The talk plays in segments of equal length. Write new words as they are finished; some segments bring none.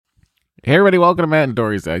Hey everybody, welcome to Matt and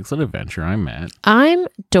Dory's Excellent Adventure. I'm Matt. I'm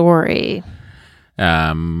Dory.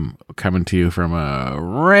 Coming to you from a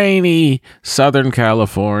rainy Southern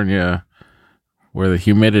California where the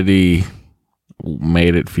humidity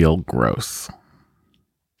made it feel gross.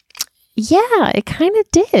 Yeah, it kind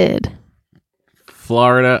of did.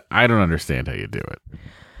 Florida, I don't understand how you do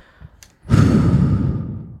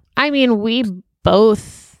it. I mean, we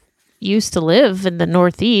both used to live in the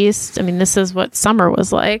Northeast. I mean, this is what summer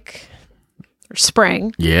was like. Or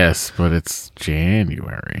spring. Yes, but it's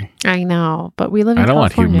January. I know, but we live in I don't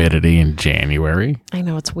California. want humidity in January. I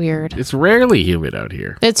know, it's weird. It's rarely humid out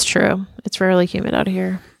here. It's true. It's rarely humid out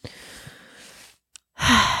here.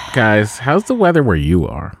 Guys, how's the weather where you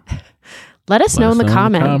are? Let us know in the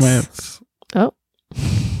comments. Oh.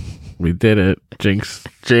 We did it.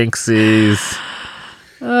 Jinxies.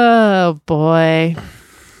 Oh, boy.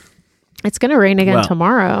 It's going to rain again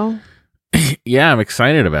tomorrow. Yeah, I'm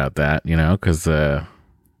excited about that, because I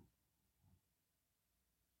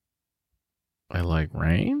like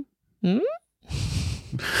rain.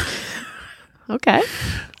 Okay.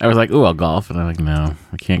 I was like, ooh, I'll golf. And I'm like, no,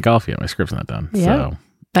 I can't golf yet. My script's not done. Yeah,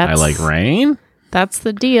 So I like rain. That's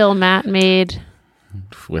the deal Matt made.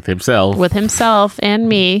 With himself. With himself and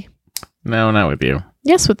me. No, not with you.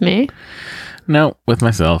 Yes, with me. No, with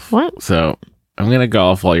myself. What? So I'm going to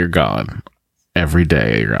golf while you're gone. Every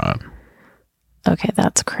day you're gone. Okay,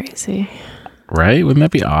 that's crazy. Right? Wouldn't that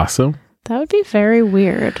be awesome? That would be very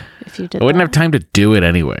weird if you did I wouldn't that. have time to do it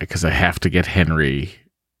anyway because I have to get Henry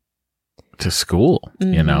to school.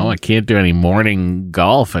 Mm-hmm. I can't do any morning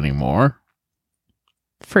golf anymore.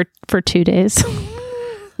 For 2 days.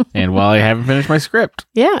 And while I haven't finished my script.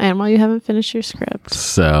 Yeah, and while you haven't finished your script.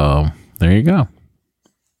 So there you go.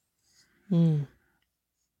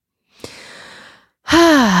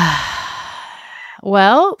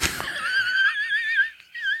 Well...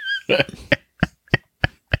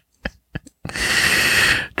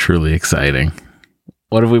 Truly exciting.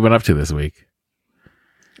 What have we been up to this week?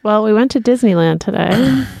 Well, we went to Disneyland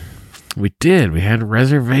today. We did. We had a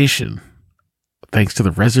reservation. Thanks to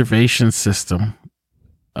the reservation system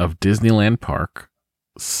of Disneyland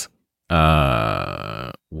Parks,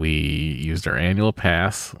 we used our annual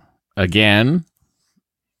pass again.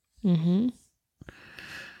 Mm-hmm.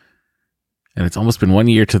 And it's almost been 1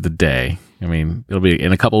 year to the day. I mean, it'll be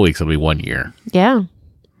in a couple of weeks. It'll be 1 year. Yeah.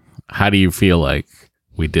 How do you feel like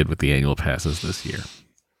we did with the annual passes this year?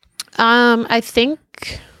 I think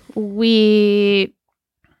I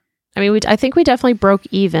think we definitely broke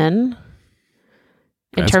even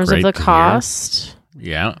in That's terms of great the to hear. cost.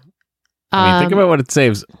 Yeah. I mean, think about what it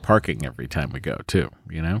saves parking every time we go, too,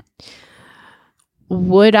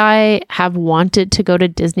 Would I have wanted to go to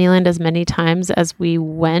Disneyland as many times as we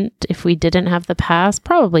went if we didn't have the pass?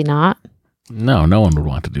 Probably not. No one would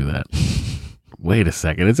want to do that. Wait a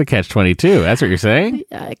second. It's a catch-22. That's what you're saying?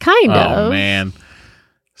 Kind of. Oh, man.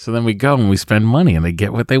 So then we go and we spend money and they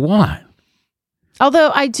get what they want.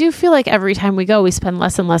 Although I do feel like every time we go, we spend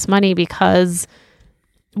less and less money because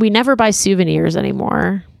we never buy souvenirs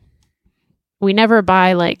anymore. We never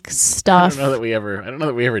buy stuff. I don't know that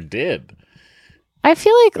we ever did. I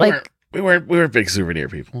feel like we weren't big souvenir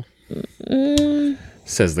people.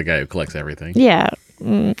 Says the guy who collects everything. Yeah.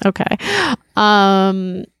 Okay.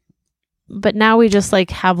 But now we just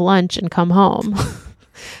have lunch and come home.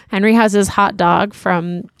 Henry has his hot dog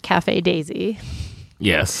from Cafe Daisy.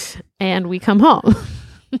 Yes. And we come home.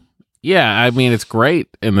 Yeah, I mean, it's great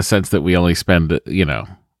in the sense that we only spend,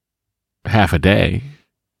 half a day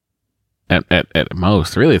at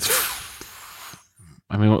most. Really,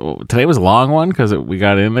 I mean, today was a long one because we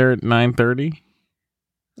got in there at 9:30.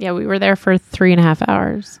 Yeah, we were there for 3.5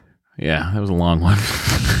 hours. Yeah, that was a long one.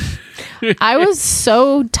 I was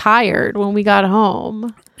so tired when we got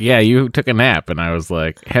home. Yeah, you took a nap, and I was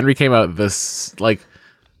like, Henry came out the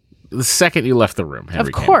second you left the room. Henry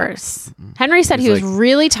of course. Henry said he was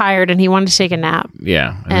really tired and he wanted to take a nap.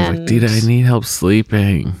 Yeah. And I was like, dude, I need help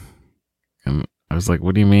sleeping. And I was like,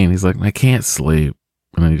 what do you mean? He's like, I can't sleep.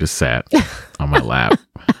 And then he just sat on my lap.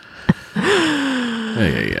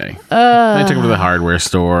 Then I took him to the hardware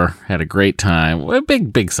store. Had a great time. A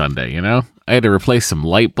big Sunday, I had to replace some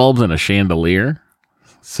light bulbs and a chandelier.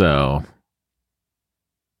 So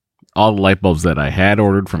all the light bulbs that I had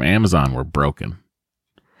ordered from Amazon were broken.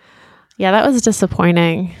 Yeah, that was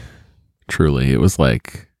disappointing. Truly. It was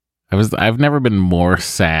I've never been more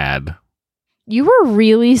sad. You were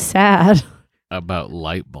really sad. About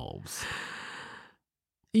light bulbs.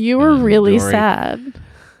 You were really sad.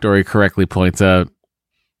 Dory correctly points out,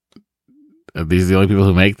 are these the only people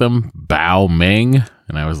who make them? Bao Ming?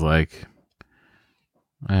 And I was like,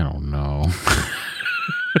 I don't know.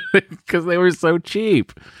 because they were so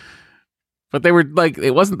cheap. But they were like,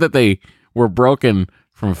 it wasn't that they were broken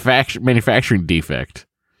from manufacturing defect.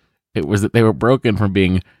 It was that they were broken from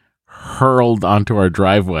being hurled onto our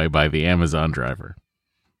driveway by the Amazon driver.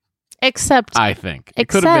 Except, I think it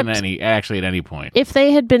could have been at any point. If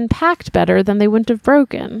they had been packed better, then they wouldn't have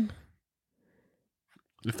broken.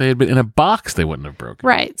 If they had been in a box, they wouldn't have broken.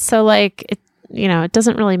 Right. So, like, it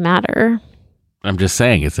doesn't really matter. I'm just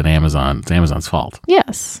saying it's Amazon's fault.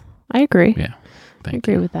 Yes, I agree. Yeah, I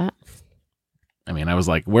agree with that. I mean, I was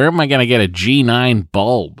like, where am I going to get a G9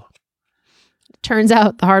 bulb? Turns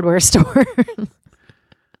out the hardware store.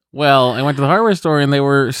 Well, I went to the hardware store and they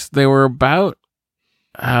were about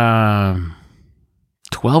 $12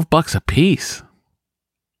 a piece.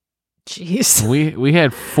 Jeez. We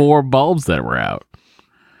had 4 bulbs that were out.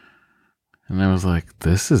 And I was like,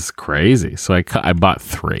 this is crazy. So I bought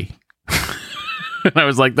 3. And I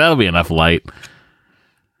was like, that'll be enough light.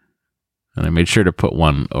 And I made sure to put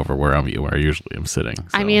one over where I usually am sitting. So.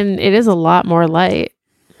 I mean, it is a lot more light.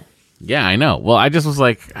 Yeah, I know. Well, I just was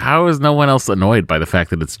like, how is no one else annoyed by the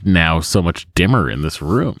fact that it's now so much dimmer in this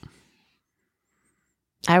room?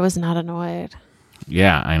 I was not annoyed.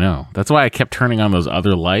 Yeah, I know. That's why I kept turning on those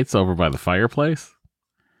other lights over by the fireplace.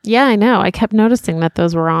 Yeah, I know. I kept noticing that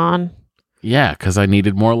those were on. Yeah, because I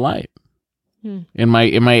needed more light. In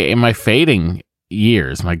my fading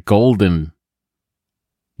years, my golden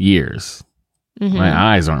years, my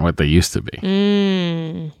eyes aren't what they used to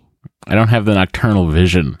be. I don't have the nocturnal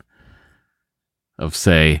vision of,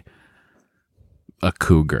 say, a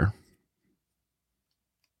cougar.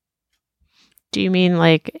 Do you mean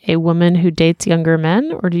like a woman who dates younger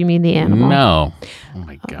men, or do you mean the animal? No. Oh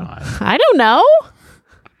my God. I don't know.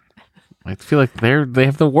 I feel like they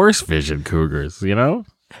have the worst vision, cougars, you know?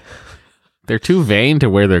 They're too vain to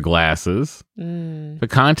wear their glasses. The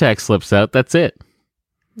contact slips out, that's it.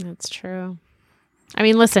 That's true. I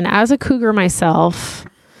mean, listen, as a cougar myself,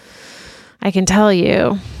 I can tell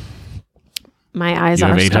you my eyes you are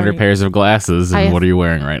have 800 pairs of glasses, and what are you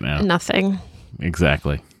wearing right now? Nothing.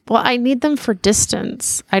 Exactly. Well, I need them for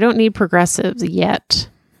distance. I don't need progressives yet.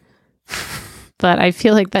 But I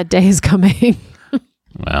feel like that day is coming.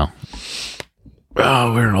 Well,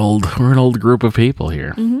 we're an old group of people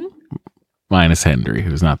here. Minus Henry,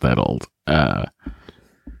 who's not that old.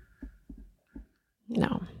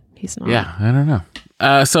 No, he's not. Yeah, I don't know.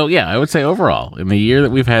 So yeah, I would say overall, in the year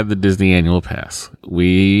that we've had the Disney annual pass,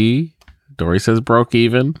 Dory says broke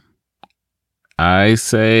even. I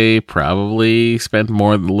say probably spent a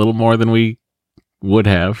little more than we would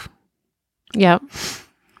have. Yep.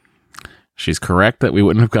 She's correct that we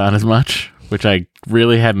wouldn't have gone as much, which I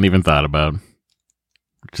really hadn't even thought about.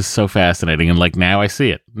 Which is so fascinating. And like, now I see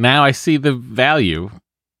it. Now I see the value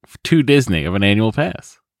to Disney of an annual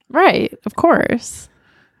pass. Right. Of course.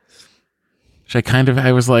 Which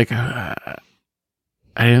I was like, I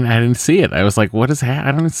didn't see it. I was like, what is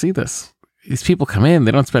I don't see this. These people come in,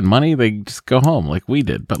 they don't spend money, they just go home like we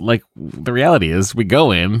did. But like, the reality is we go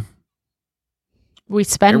in, we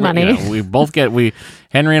spend money. We both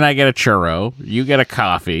Henry and I get a churro, you get a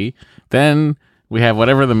coffee, then we have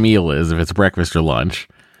whatever the meal is, if it's breakfast or lunch.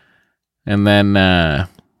 And then we're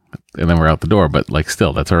out the door. But like,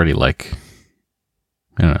 still, that's already like,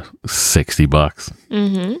 I don't know, $60.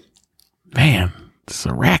 Man, it's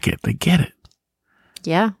a racket. They get it.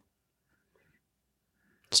 Yeah.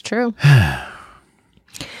 It's true.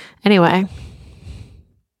 Anyway,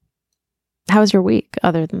 how was your week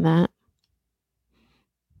other than that?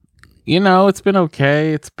 It's been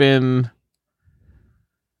okay. It's been...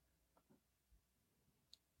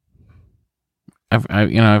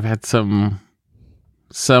 I've had some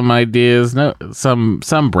ideas, some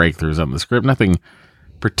breakthroughs on the script, nothing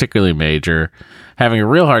particularly major. Having a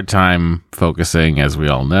real hard time focusing, as we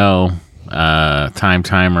all know. Time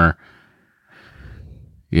timer,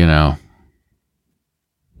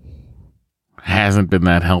 hasn't been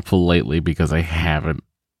that helpful lately because I haven't.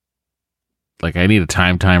 Like, I need a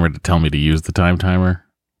time timer to tell me to use the time timer.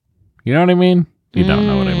 You know what I mean? You don't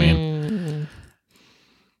know what I mean.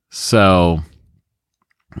 So,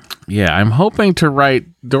 yeah, I'm hoping to write.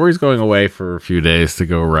 Dory's going away for a few days to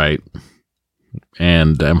go write.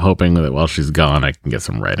 And I'm hoping that while she's gone, I can get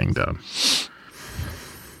some writing done.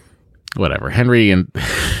 Whatever. Henry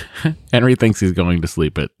thinks he's going to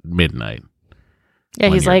sleep at midnight. Yeah,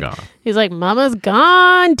 he's like, Mama's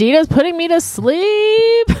gone. Dita's putting me to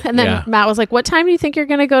sleep. And then Matt was like, what time do you think you're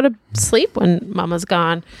going to go to sleep when Mama's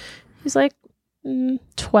gone? He's like,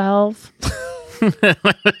 12.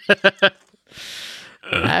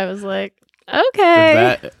 I was like,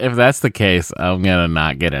 okay. If that's the case, I'm going to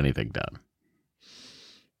not get anything done.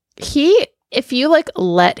 He if you like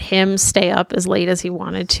let him stay up as late as he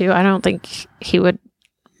wanted to, I don't think he would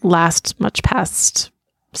last much past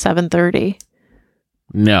 7:30.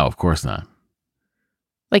 No, of course not.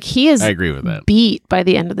 Like he is I agree with that. Beat by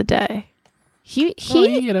the end of the day. He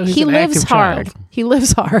lives hard. Child. He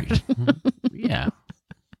lives hard. Yeah.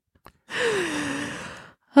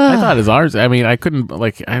 I thought his arms, I mean, I couldn't,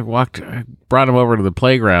 like, I brought him over to the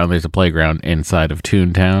playground. There's a playground inside of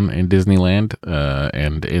Toontown in Disneyland.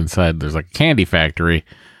 And inside there's like a candy factory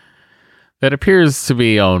that appears to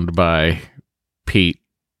be owned by Pete,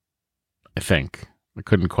 I think. I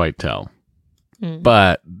couldn't quite tell.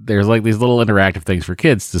 But there's like these little interactive things for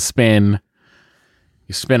kids to spin.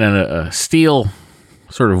 You spin in a steel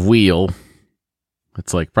sort of wheel.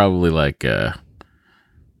 It's like probably like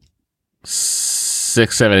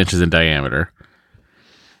 6-7 inches in diameter.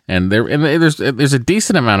 And there's a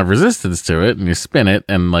decent amount of resistance to it, and you spin it,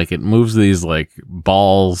 and like it moves these like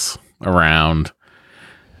balls around,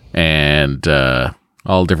 and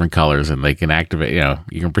all different colors, and they can activate. You know,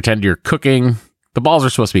 you can pretend you're cooking. The balls are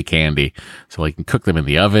supposed to be candy, so like you can cook them in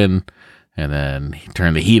the oven, and then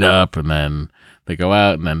turn the heat up, and then they go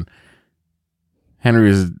out, and then Henry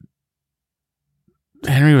was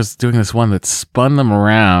doing this one that spun them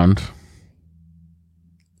around,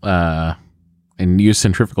 and used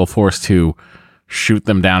centrifugal force to shoot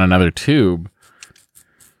them down another tube.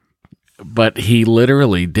 But he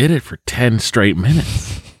literally did it for 10 straight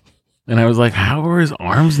minutes. And I was like, how are his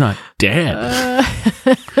arms not dead?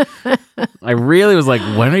 I really was like,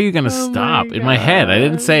 when are you going to stop? In my head, I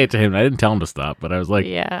didn't say it to him. I didn't tell him to stop, but I was like,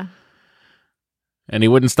 yeah. And he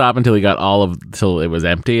wouldn't stop until he got till it was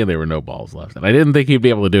empty and there were no balls left. And I didn't think he'd be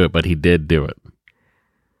able to do it, but he did do it.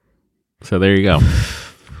 So there you go.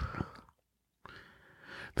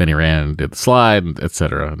 Then he ran, did the slide,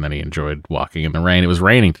 etc. And then he enjoyed walking in the rain. It was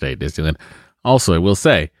raining today at Disneyland. Also, I will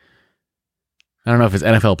say, I don't know if it's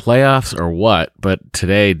NFL playoffs or what, but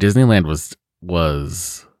today Disneyland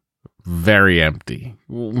was very empty.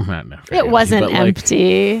 Well, not very it wasn't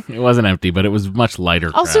empty. Like, it wasn't empty, but it was much lighter.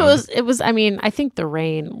 Also, crowd. it was. I mean, I think the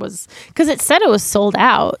rain was because it said it was sold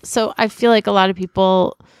out. So I feel like a lot of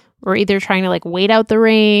people were either trying to like wait out the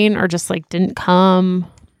rain or just like didn't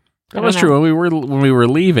come. That was true. When we were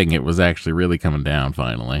leaving, it was actually really coming down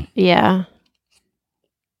finally. Yeah.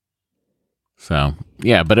 So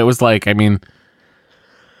yeah, but it was like, I mean,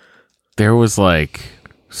 there was like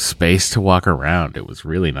space to walk around. It was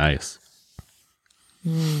really nice.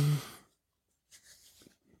 Usually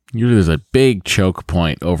there's a big choke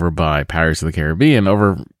point over by Pirates of the Caribbean.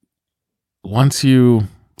 Once you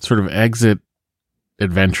sort of exit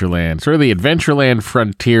Adventureland, sort of the Adventureland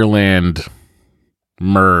Frontierland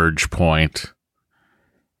merge point,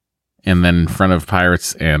 and then in front of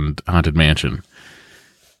Pirates and Haunted Mansion,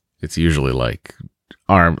 it's usually like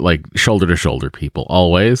shoulder to shoulder people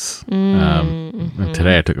always. And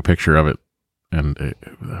today I took a picture of it, and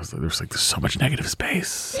there's so much negative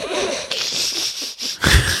space.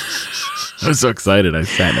 I was so excited. I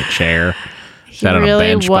sat in a chair, sat on a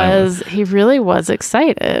bench. He really was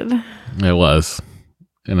excited. It was,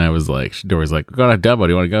 and I was like, Dory's like, "We're going to Dumbo. Do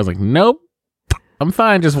you want to go?" I was like, "Nope, I'm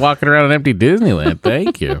fine. Just walking around an empty Disneyland.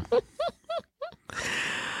 Thank you."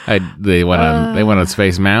 They went on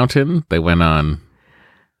Space Mountain. They went on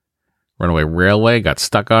Runaway Railway, got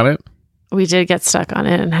stuck on it. We did get stuck on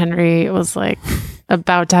it, and Henry was like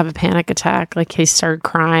about to have a panic attack. Like he started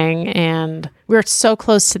crying, and we were so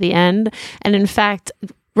close to the end. And in fact,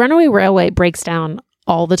 Runaway Railway breaks down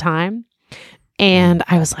all the time. And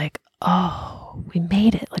I was like, oh, we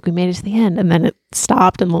made it. Like we made it to the end. And then it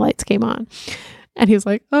stopped and the lights came on. And he was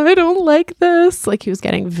like, I don't like this. Like he was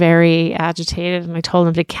getting very agitated. And I told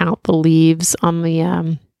him to count the leaves on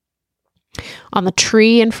the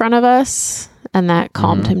tree in front of us. And that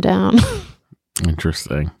calmed him down.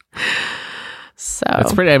 Interesting. So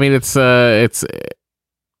it's pretty. I mean, it's a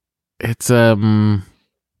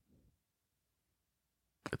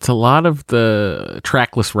lot of the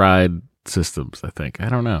trackless ride systems. I think. I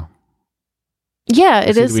don't know. Yeah,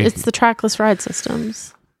 it is. It's the trackless ride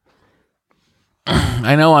systems.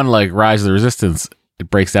 I know on like Rise of the Resistance, it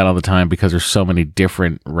breaks down all the time because there's so many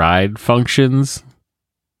different ride functions.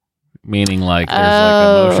 Meaning like there's like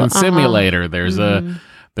a motion simulator, there's a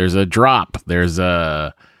drop,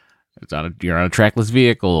 you're on a trackless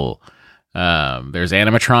vehicle, there's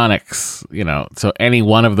animatronics, you know, so any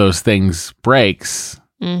one of those things breaks,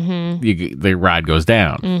 the ride goes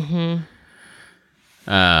down.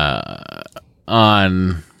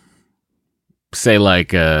 On say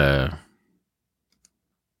like an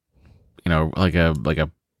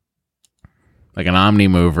Omni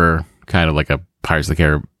mover, kind of like a Pirates of the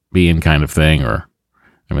Caribbean kind of thing, or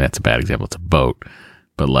I mean, that's a bad example. It's a boat.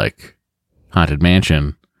 But like Haunted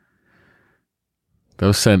Mansion,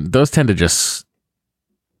 those tend to just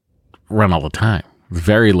run all the time.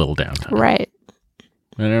 Very little downtime. Right.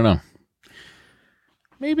 I don't know.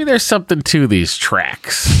 Maybe there's something to these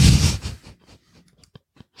tracks.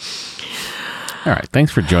 All right.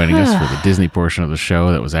 Thanks for joining us for the Disney portion of the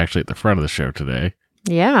show that was actually at the front of the show today.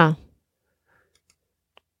 Yeah.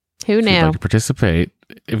 Who knew?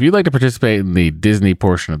 If you'd like to participate in the Disney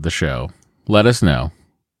portion of the show, let us know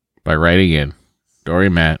by writing in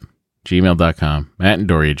DoryandMatt@gmail.com,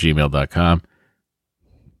 mattanddory@gmail.com.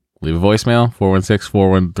 Leave a voicemail,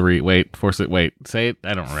 416-413, say it,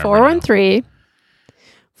 I don't remember.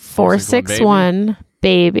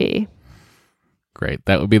 413-461-BABY. Great.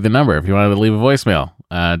 That would be the number if you wanted to leave a voicemail.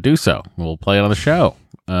 Do so. We'll play it on the show.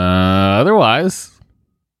 Otherwise,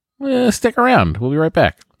 stick around. We'll be right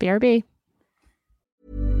back. BRB.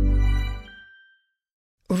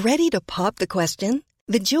 Ready to pop the question?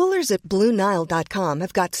 The jewelers at BlueNile.com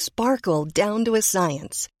have got sparkle down to a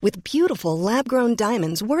science with beautiful lab-grown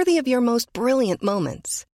diamonds worthy of your most brilliant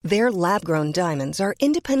moments. Their lab-grown diamonds are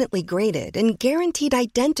independently graded and guaranteed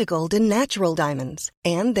identical to natural diamonds.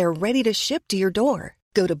 And they're ready to ship to your door.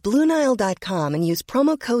 Go to BlueNile.com and use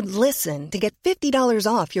promo code LISTEN to get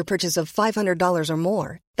 $50 off your purchase of $500 or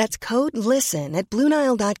more. That's code LISTEN at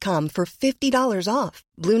BlueNile.com for $50 off.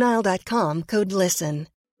 BlueNile.com, code LISTEN.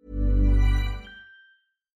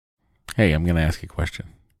 Hey, I'm going to ask you a question.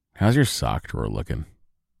 How's your sock drawer looking?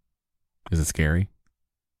 Is it scary?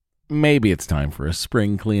 Maybe it's time for a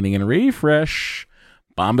spring cleaning and refresh.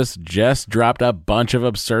 Bombas just dropped a bunch of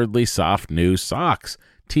absurdly soft new socks,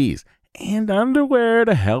 tees, and underwear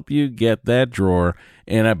to help you get that drawer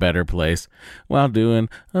in a better place while doing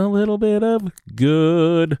a little bit of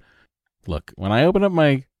good. Look, when I open up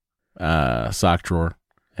my sock drawer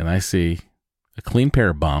and I see a clean pair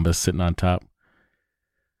of Bombas sitting on top,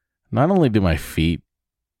 not only do my feet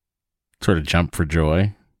sort of jump for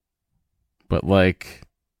joy, but like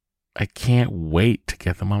I can't wait to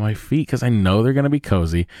get them on my feet because I know they're going to be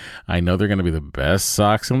cozy. I know they're going to be the best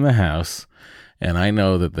socks in the house. And I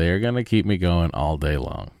know that they're going to keep me going all day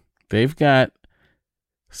long. They've got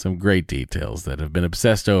some great details that have been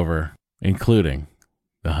obsessed over, including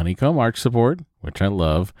the honeycomb arch support, which I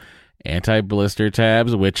love, anti-blister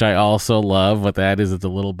tabs, which I also love. What that is, it's a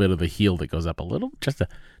little bit of the heel that goes up a little, just a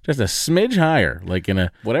smidge higher, like in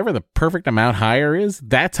a whatever the perfect amount higher is.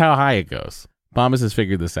 That's how high it goes. Bombas has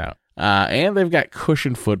figured this out. And they've got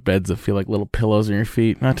cushioned footbeds that feel like little pillows on your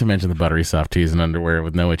feet, not to mention the buttery soft tees and underwear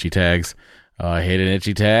with no itchy tags. Oh, I hate an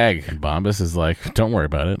itchy tag. And Bombas is like, don't worry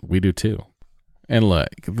about it. We do too. And look,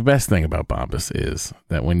 the best thing about Bombas is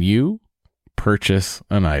that when you purchase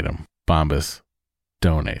an item, Bombas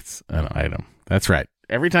donates an item. That's right.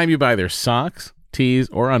 Every time you buy their socks, tees,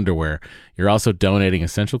 or underwear, you're also donating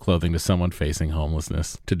essential clothing to someone facing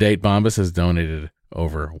homelessness. To date, Bombas has donated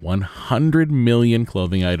over 100 million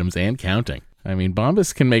clothing items and counting. I mean,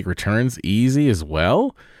 Bombas can make returns easy as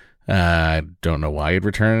well. I don't know why you'd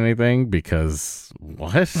return anything because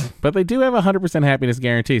what? But they do have a 100% happiness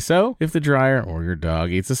guarantee. So if the dryer or your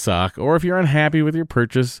dog eats a sock, or if you're unhappy with your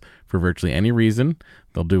purchase for virtually any reason,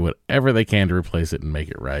 they'll do whatever they can to replace it and make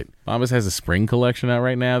it right. Bombas has a spring collection out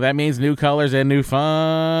right now. That means new colors and new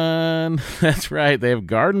fun. That's right. They have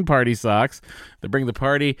garden party socks that bring the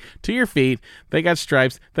party to your feet. They got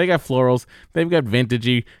stripes. They got florals. They've got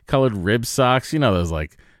vintagey colored rib socks. You know, those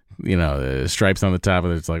like, stripes on the top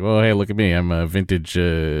of it. It's like, oh, hey, look at me. I'm a vintage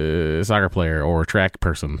soccer player or track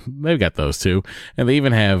person. They've got those too. And they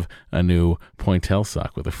even have a new pointelle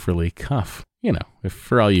sock with a frilly cuff. You know, if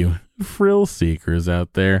for all you frill seekers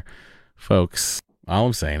out there, folks, all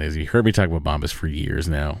I'm saying is you heard me talk about Bombas for years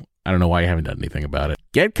now. I don't know why you haven't done anything about it.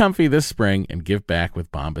 Get comfy this spring and give back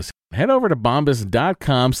with Bombas. Head over to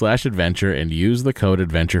bombas.com/adventure and use the code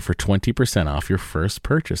adventure for 20% off your first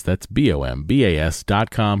purchase. That's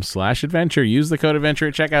BOMBAS.com/adventure. Use the code adventure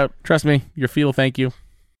at checkout. Trust me, your feet will thank you.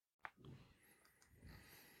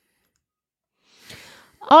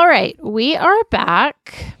 All right, we are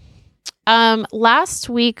back. Last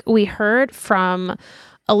week we heard from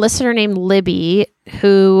a listener named Libby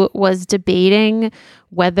who was debating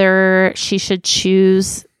whether she should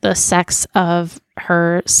choose the sex of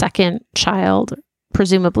her second child,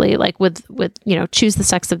 presumably like with choose the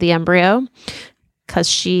sex of the embryo, because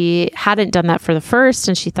she hadn't done that for the first,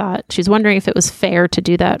 and she was wondering if it was fair to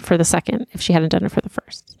do that for the second if she hadn't done it for the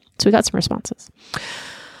first. So we got some responses.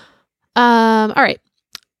 All right.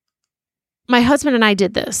 My husband and I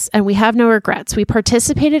did this, and we have no regrets. We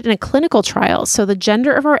participated in a clinical trial, so the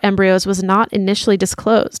gender of our embryos was not initially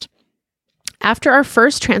disclosed. After our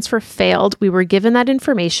first transfer failed, we were given that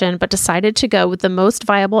information, but decided to go with the most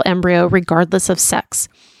viable embryo regardless of sex.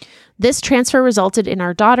 This transfer resulted in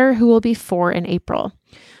our daughter, who will be 4 in April.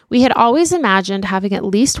 We had always imagined having at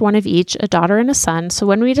least one of each, a daughter and a son, so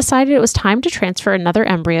when we decided it was time to transfer another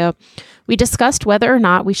embryo, we discussed whether or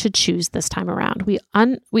not we should choose this time around. We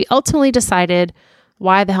ultimately decided,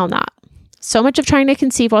 why the hell not? So much of trying to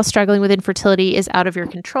conceive while struggling with infertility is out of your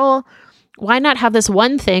control. Why not have this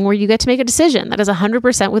one thing where you get to make a decision that is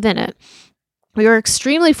 100% within it? We were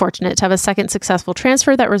extremely fortunate to have a second successful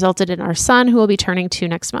transfer that resulted in our son, who will be turning 2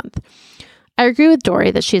 next month. I agree with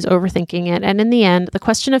Dory that she is overthinking it, and in the end, the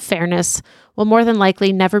question of fairness will more than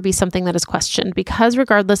likely never be something that is questioned, because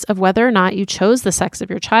regardless of whether or not you chose the sex of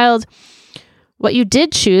your child, what you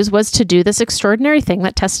did choose was to do this extraordinary thing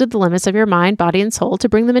that tested the limits of your mind, body, and soul to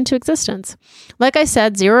bring them into existence. Like I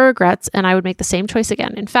said, 0 regrets, and I would make the same choice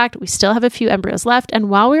again. In fact, we still have a few embryos left, and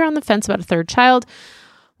while we are on the fence about a third child,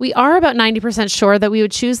 we are about 90% sure that we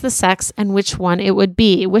would choose the sex and which one it would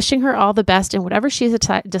be. Wishing her all the best in whatever she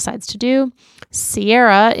decides to do.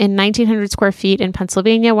 Sierra, in 1,900 square feet in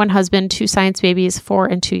Pennsylvania, 1 husband, 2 science babies, 4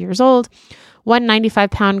 and 2 years old. 1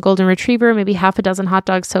 95-pound golden retriever, maybe half a dozen hot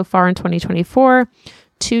dogs so far in 2024.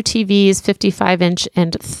 2 TVs, 55-inch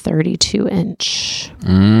and 32-inch.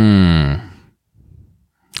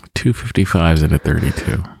 2 55s and a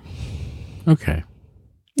 32. Okay.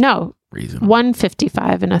 No. Reasonable.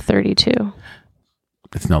 155 and a 32.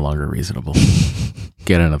 It's no longer reasonable.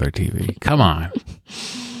 Get another TV. Come on.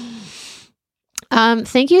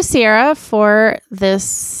 Thank you, Sierra, for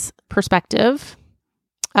this perspective.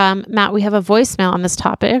 Matt, we have a voicemail on this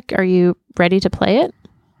topic. Are you ready to play it?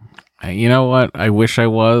 You know what? I wish I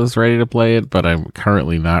was ready to play it, but I'm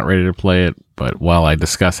currently not ready to play it. But while I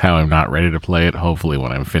discuss how I'm not ready to play it, hopefully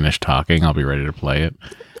when I'm finished talking, I'll be ready to play it.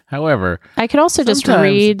 However, I could also just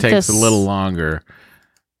read it takes this. a little longer.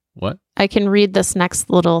 What? I can read this next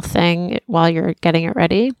little thing while you're getting it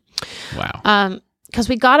ready. Wow. Because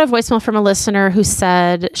we got a voicemail from a listener who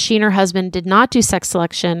said she and her husband did not do sex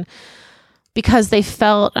selection because they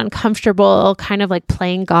felt uncomfortable kind of like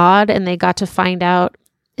playing God, and they got to find out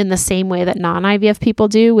in the same way that non-IVF people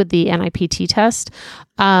do with the NIPT test.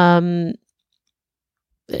 The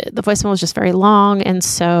voicemail was just very long, and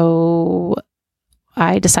so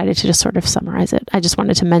I decided to just sort of summarize it. I just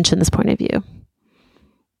wanted to mention this point of view.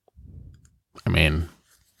 I mean,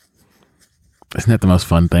 isn't that the most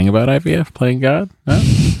fun thing about IVF, playing God? Huh?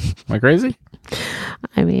 Am I crazy?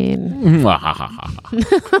 I mean,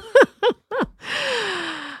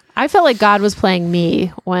 I felt like God was playing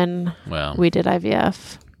me when we did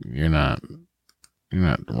IVF. You're not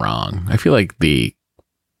wrong. I feel like the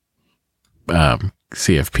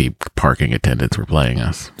CFP parking attendants were playing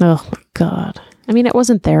us. Oh my God. I mean, it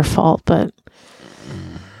wasn't their fault, but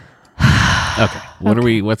okay.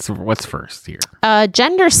 What's first here?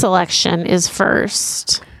 Gender selection is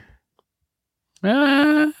first.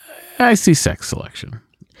 I see sex selection.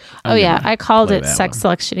 I called it sex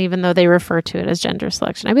selection, even though they refer to it as gender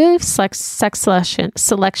selection. I believe sex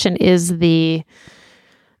selection is the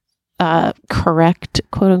correct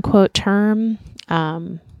quote unquote term.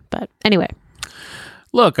 But anyway.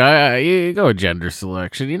 Look, you go with gender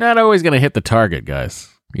selection. You're not always going to hit the target, guys.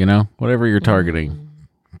 You know, whatever you're targeting,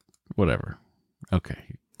 whatever.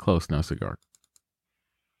 Okay, close, no cigar.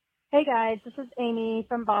 Hey guys, this is Amy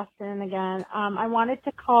from Boston again. I wanted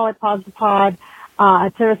to call it Pause the Pod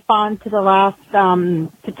to respond to the last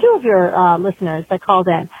to 2 of your listeners that called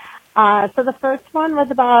in. So the first one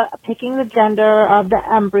was about picking the gender of the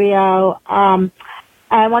embryo.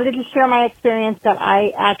 I wanted to share my experience that I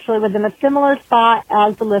actually was in a similar spot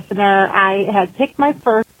as the listener. I had picked my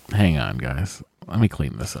first... Hang on, guys. Let me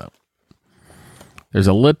clean this up. There's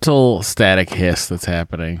a little static hiss that's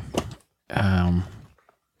happening. It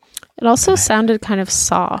also sounded kind of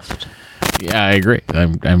soft. Yeah, I agree.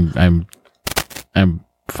 I'm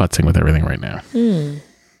futzing with everything right now.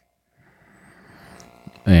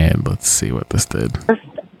 And let's see what this did.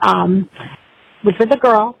 Which was a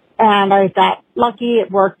girl. And I got lucky.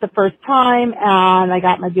 It worked the first time. And I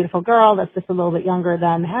got my beautiful girl that's just a little bit younger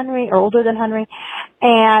than Henry, or older than Henry.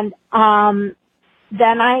 And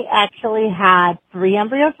then I actually had 3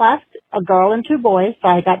 embryos left, a girl and 2 boys. So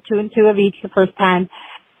I got 2 and 2 of each the first time.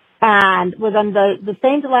 And was on the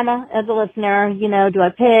same dilemma as the listener, you know, do I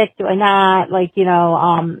pick, do I not, like, you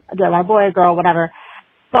know, do I want a boy or girl, whatever.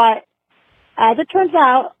 But as it turns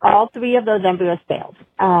out, all 3 of those embryos failed.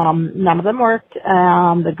 None of them worked.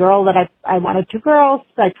 The girl that I wanted 2 girls,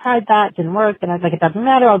 so I tried that, didn't work, and I was like, it doesn't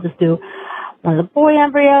matter, I'll just do one of the boy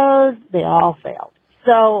embryos. They all failed.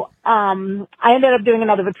 So, I ended up doing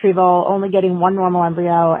another retrieval, only getting one normal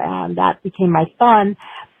embryo, and that became my son.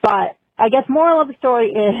 But I guess moral of the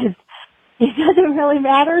story is it doesn't really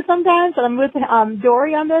matter sometimes. And I'm with,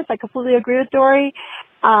 Dory on this. I completely agree with Dory.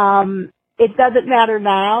 It doesn't matter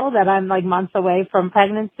now that I'm like months away from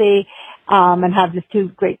pregnancy, and have just two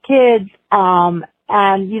great kids.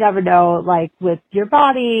 And you never know, like with your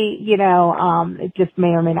body, it just may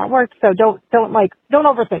or may not work. So don't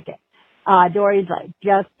overthink it. Dory's right.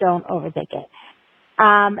 Just don't overthink it.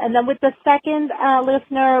 And then with the second,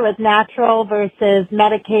 listener with natural versus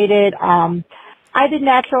medicated, I did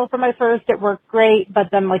natural for my first. It worked great.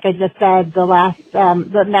 But then, like I just said,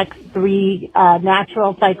 the next three,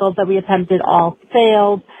 natural cycles that we attempted all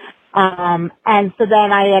failed. And so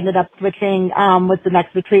then I ended up switching, with the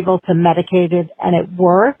next retrieval to medicated, and it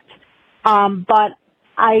worked. But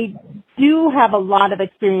I do have a lot of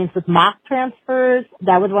experience with mock transfers.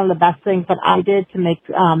 That was one of the best things that I did to make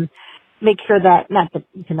sure that, not that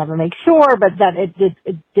you can never make sure, but that it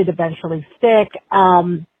did eventually stick.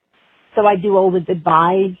 So I do always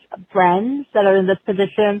advise friends that are in this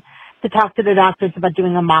position to talk to their doctors about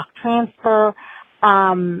doing a mock transfer,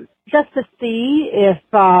 just to see if,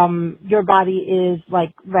 your body is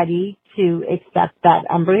like ready to accept that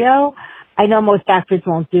embryo. I know most doctors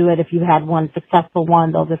won't do it. If you had one successful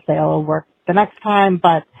one, they'll just say, oh, it'll work the next time,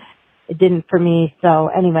 but it didn't for me. So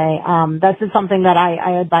anyway, that's just something that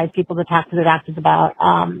I advise people to talk to their doctors about.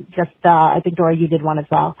 I think, Dory, you did one as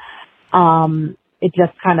well. It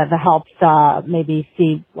just kind of helps, maybe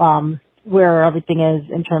see, where everything is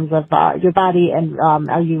in terms of, your body and,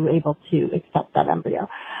 are you able to accept that embryo?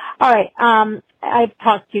 All right. I've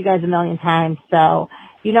talked to you guys a million times, so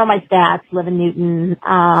you know my stats, live in Newton,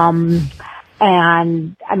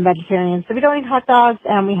 and I'm vegetarian, so we don't eat hot dogs,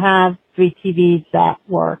 and we have 3 TVs that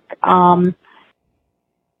work.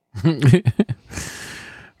 3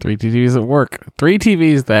 TVs that work. 3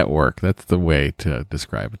 TVs that work. That's the way to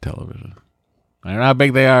describe a television. I don't know how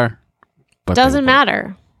big they are, but doesn't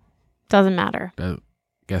matter. Doesn't matter.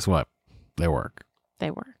 Guess what? They work.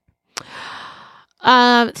 They work.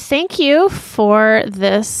 Thank you for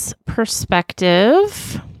this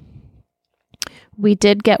perspective. We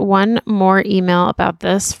did get one more email about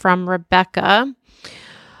this from Rebecca.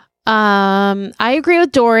 I agree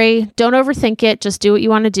with Dory. Don't overthink it. Just do what you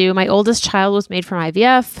want to do. My oldest child was made from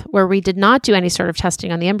IVF, where we did not do any sort of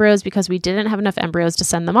testing on the embryos because we didn't have enough embryos to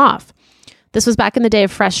send them off. This was back in the day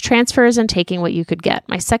of fresh transfers and taking what you could get.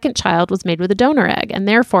 My second child was made with a donor egg, and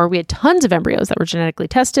therefore we had tons of embryos that were genetically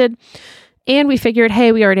tested. And we figured,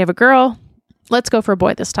 hey, we already have a girl. Let's go for a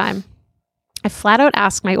boy this time. I flat out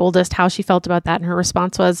asked my oldest how she felt about that, and her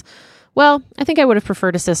response was, well, I think I would have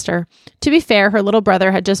preferred a sister. To be fair, her little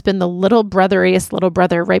brother had just been the little brotheriest little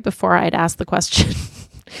brother right before I had asked the question.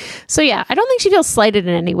 So yeah, I don't think she feels slighted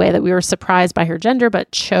in any way that we were surprised by her gender,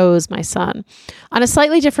 but chose my son. On a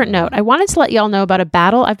slightly different note, I wanted to let y'all know about a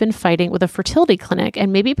battle I've been fighting with a fertility clinic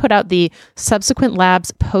and maybe put out the subsequent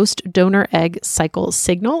labs post-donor egg cycle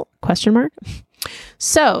signal, ?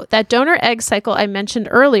 So that donor egg cycle I mentioned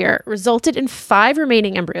earlier resulted in 5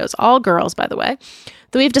 remaining embryos, all girls, by the way,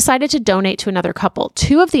 that we've decided to donate to another couple.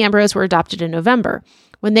 2 of the embryos were adopted in November.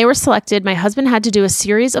 When they were selected, my husband had to do a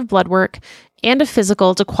series of blood work and a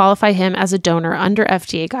physical to qualify him as a donor under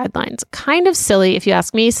FDA guidelines. Kind of silly, if you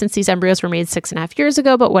ask me, since these embryos were made 6.5 years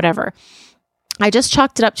ago, but whatever. I just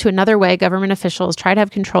chalked it up to another way government officials try to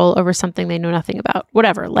have control over something they know nothing about.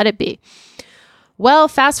 Whatever, let it be. Well,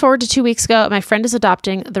 fast forward to 2 weeks ago, my friend is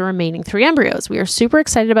adopting the remaining 3 embryos. We are super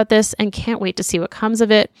excited about this and can't wait to see what comes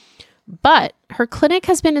of it. But her clinic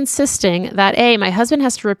has been insisting that A, my husband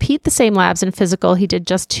has to repeat the same labs and physical he did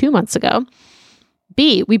just 2 months ago.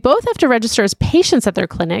 B, we both have to register as patients at their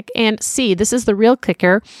clinic. And C, this is the real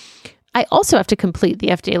kicker, I also have to complete the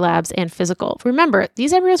FDA labs and physical. Remember,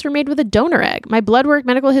 these embryos were made with a donor egg. My blood work,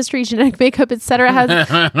 medical history, genetic makeup, etc. has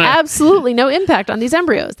absolutely no impact on these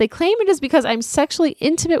embryos. They claim it is because I'm sexually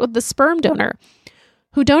intimate with the sperm donor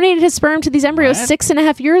who donated his sperm to these embryos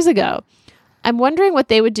 6.5 years ago. I'm wondering what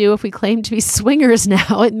they would do if we claimed to be swingers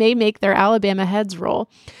now. It may make their Alabama heads roll.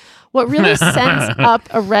 What really sends up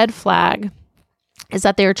a red flag is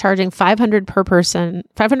that they are charging $500 per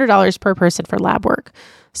person for lab work.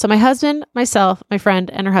 So my husband, myself, my friend,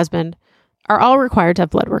 and her husband are all required to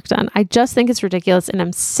have blood work done. I just think it's ridiculous, and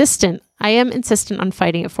I am insistent on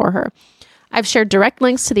fighting it for her. I've shared direct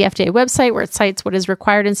links to the FDA website where it cites what is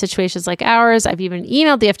required in situations like ours. I've even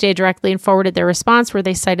emailed the FDA directly and forwarded their response where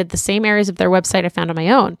they cited the same areas of their website I found on my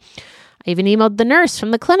own. I even emailed the nurse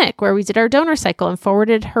from the clinic where we did our donor cycle and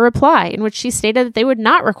forwarded her reply in which she stated that they would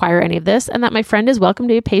not require any of this and that my friend is welcome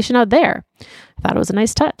to be a patient out there. I thought it was a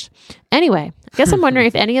nice touch. Anyway, I guess I'm wondering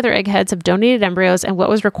if any other eggheads have donated embryos and what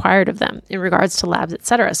was required of them in regards to labs,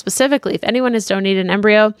 etc. Specifically, if anyone has donated an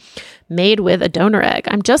embryo made with a donor egg.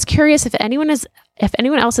 I'm just curious if anyone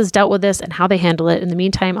else has dealt with this and how they handle it. In the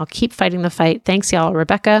meantime, I'll keep fighting the fight. Thanks, y'all.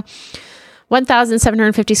 Rebecca,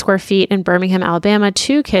 1,750 square feet in Birmingham, Alabama,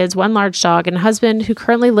 2 kids, 1 large dog, and a husband who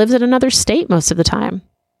currently lives in another state most of the time.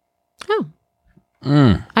 Oh.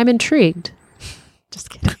 I'm intrigued. Just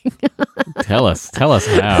kidding. Tell us how.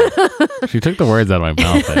 She took the words out of my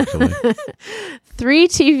mouth, actually. 3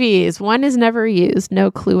 TVs. 1 is never used. No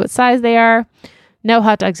clue what size they are. No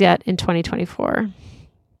hot dogs yet in 2024.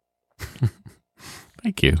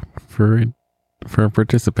 Thank you for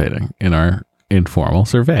participating in our informal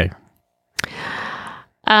survey.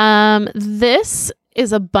 This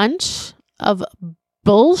is a bunch of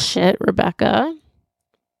bullshit, Rebecca.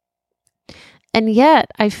 And yet,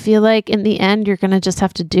 I feel like in the end, you're going to just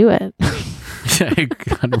have to do it. I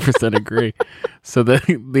 100% agree. So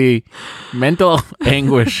the mental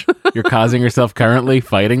anguish you're causing yourself currently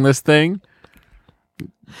fighting this thing,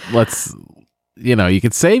 you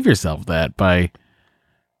could save yourself that by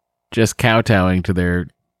just kowtowing to their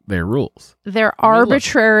rules. Their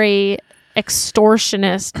arbitrary,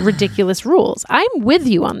 extortionist, ridiculous rules. I'm with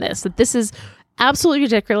you on this, that this is absolutely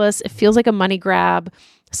ridiculous. It feels like a money grab.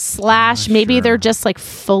 / maybe they're just like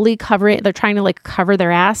fully covering, they're trying to like cover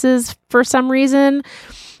their asses for some reason.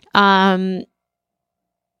 And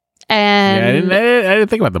I didn't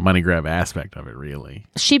think about the money grab aspect of it, really.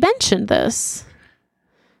 She mentioned this.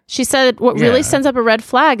 She said what really sends up a red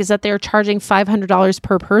flag is that they're charging $500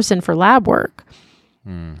 per person for lab work.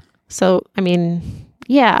 So, I mean,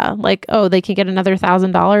 yeah, like, oh, they can get another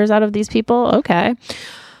 $1,000 out of these people. Okay.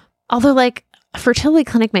 Although like a fertility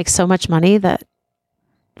clinic makes so much money that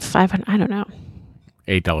 $500, I don't know.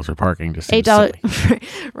 $8 for parking just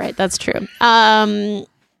 $8. Right. That's true.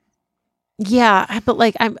 Yeah, but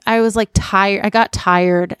like I was like tired. I got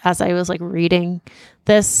tired as I was like reading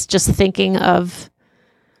this, just thinking of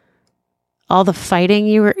all the fighting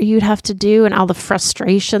you'd have to do and all the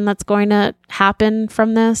frustration that's going to happen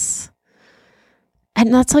from this.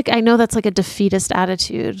 And that's like, I know that's like a defeatist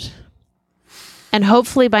attitude. And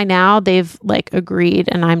hopefully by now they've like agreed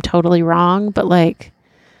and I'm totally wrong, but like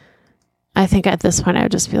I think at this point I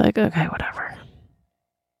would just be like, okay, whatever.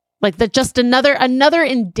 Like just another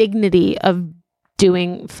indignity of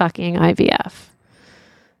doing fucking IVF.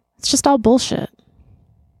 It's just all bullshit.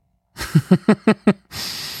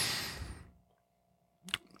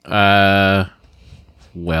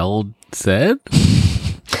 Well said.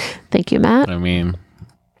 Thank you, Matt. I mean,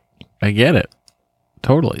 I get it.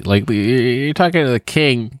 Totally. Like you're talking to the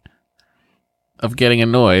king of getting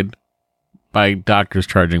annoyed by doctors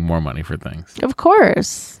charging more money for things. Of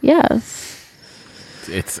course. Yes.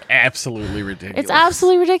 It's absolutely ridiculous. It's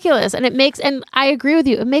absolutely ridiculous. And I agree with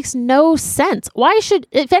you. It makes no sense. Why should,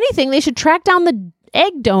 if anything, they should track down the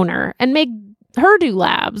egg donor and make her do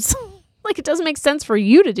labs. Like it doesn't make sense for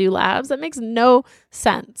you to do labs. That makes no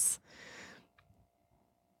sense.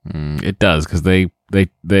 It does, because they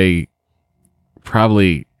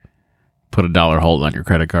probably put $1 hold on your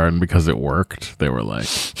credit card, and because it worked, they were like,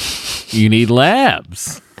 you need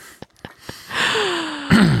labs.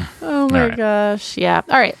 Oh my gosh. Yeah.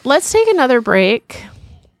 All right. Let's take another break.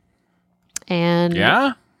 And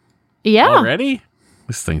yeah. Already?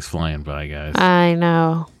 This thing's flying by, guys. I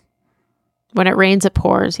know. When it rains, it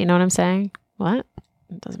pours. You know what I'm saying? What?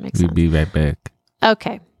 It doesn't make sense. We'll be right back.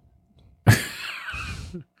 Okay.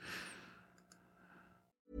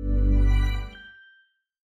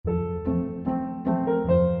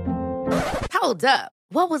 Hold up.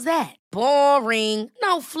 What was that? Boring.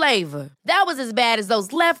 No flavor. That was as bad as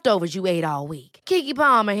those leftovers you ate all week. Keke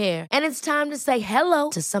Palmer here. And it's time to say hello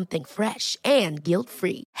to something fresh and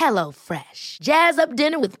guilt-free. HelloFresh. Jazz up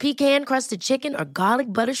dinner with pecan-crusted chicken or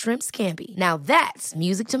garlic butter shrimp scampi. Now that's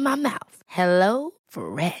music to my mouth.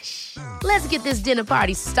 HelloFresh. Let's get this dinner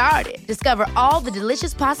party started. Discover all the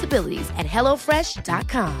delicious possibilities at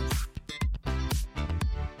HelloFresh.com.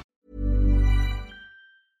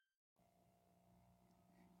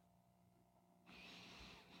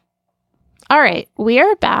 All right, we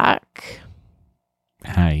are back.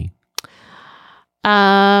 Hi.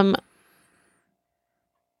 I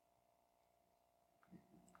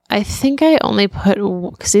think I only put,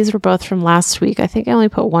 because these were both from last week, I think I only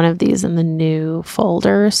put one of these in the new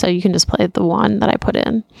folder, so you can just play the one that I put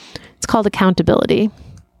in. It's called accountability.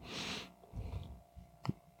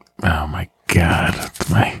 Oh my God. That's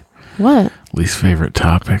my what? Least favorite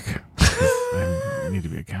topic. I need to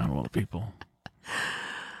be accountable to people.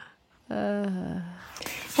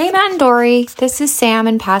 Hey, Matt and Dory. This is Sam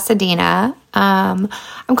in Pasadena. I'm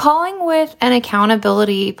calling with an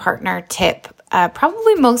accountability partner tip,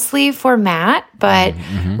 probably mostly for Matt, but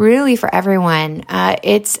really for everyone.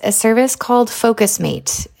 It's a service called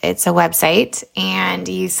FocusMate. It's a website, and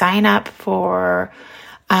you sign up for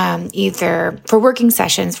either for working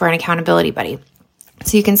sessions for an accountability buddy.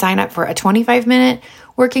 So you can sign up for a 25-minute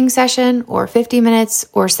working session or 50 minutes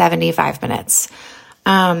or 75 minutes.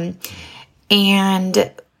 And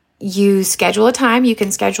you schedule a time. You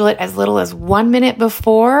can schedule it as little as 1 minute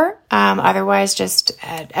before. Otherwise, just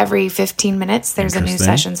at every 15 minutes, there's a new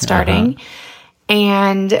session starting.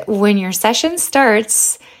 And when your session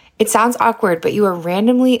starts, it sounds awkward, but you are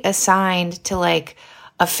randomly assigned to like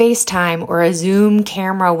a FaceTime or a Zoom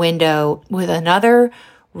camera window with another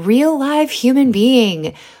real live human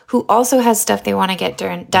being who also has stuff they want to get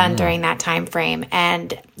done during that time frame.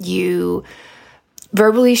 And you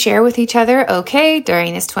verbally share with each other, okay,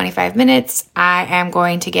 during this 25 minutes, I am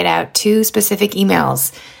going to get out 2 specific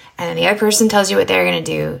emails. And then the other person tells you what they're going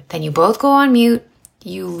to do. Then you both go on mute.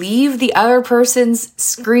 You leave the other person's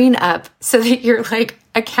screen up so that you're like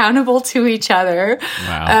accountable to each other.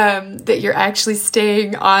 Wow. That you're actually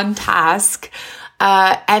staying on task.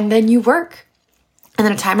 And then you work. And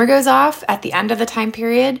then a timer goes off at the end of the time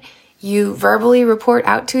period. You verbally report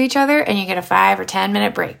out to each other and you get a 5 or 10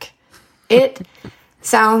 minute break. It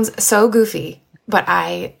sounds so goofy, but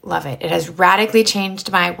I love it. It has radically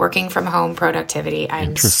changed my working from home productivity.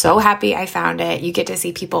 I'm so happy I found it. You get to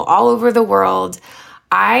see people all over the world.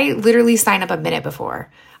 I literally sign up a minute before.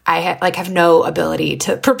 I have no ability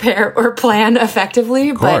to prepare or plan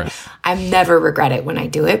effectively, but I never regret it when I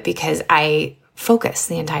do it because I focus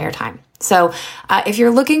the entire time. So if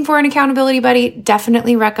you're looking for an accountability buddy,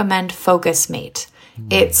 definitely recommend FocusMate.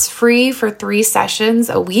 It's free for 3 sessions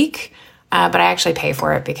a week. But I actually pay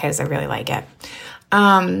for it because I really like it.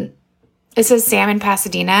 It says Sam in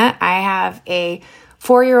Pasadena. I have a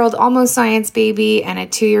 4-year-old almost science baby and a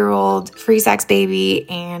 2-year-old free sex baby.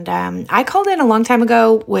 And I called in a long time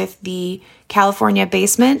ago with the California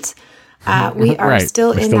basement. We are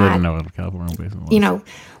still in that, didn't know what the California basement was.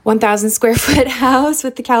 1,000 square foot house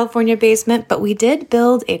with the California basement. But we did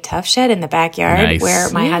build a tough shed in the backyard where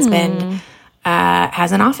my husband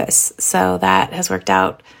has an office. So that has worked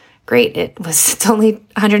out great. It's only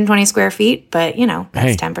 120 square feet, but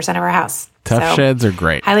that's 10% of our house. Tough sheds are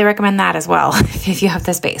great. Highly recommend that as well if you have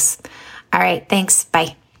the space. All right, thanks.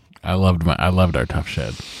 Bye. I loved our tough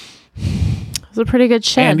shed. It was a pretty good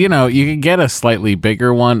shed. And you could get a slightly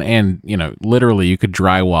bigger one, and literally you could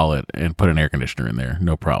drywall it and put an air conditioner in there,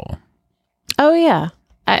 no problem. Oh yeah,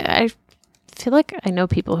 I feel like I know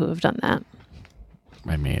people who have done that.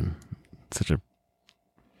 I mean, it's such a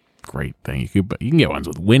great thing. You can get ones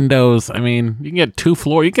with windows. I mean, you can get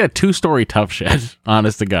 2-floor. You can get a 2-story tough shed.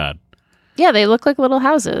 Honest to God. Yeah, they look like little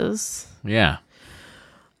houses. Yeah.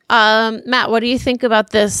 Matt, what do you think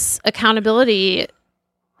about this accountability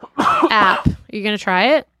app? Are you going to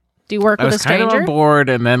try it? Do you work with a stranger? I was kind of on board,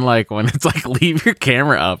 and then when it's like leave your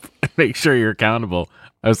camera up and make sure you're accountable,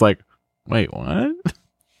 I was like, wait, what?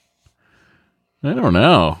 I don't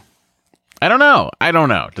know.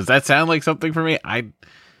 Does that sound like something for me?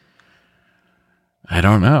 I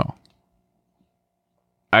don't know.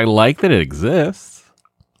 I like that it exists.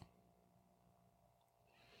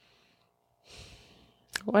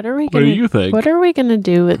 What do you think? What are we going to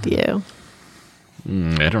do with you?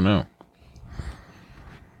 I don't know.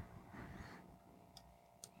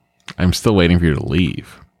 I'm still waiting for you to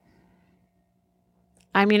leave.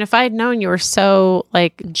 I mean, if I had known you were so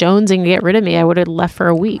jonesing to get rid of me, I would have left for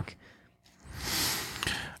a week.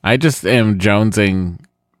 I just am jonesing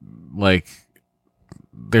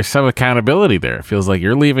there's some accountability there. It feels like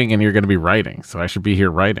you're leaving and you're going to be writing, so I should be here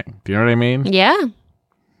writing. Do you know what I mean? Yeah.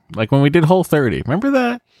 Like when we did Whole30. Remember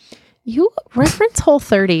that? You reference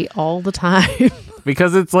Whole30 all the time.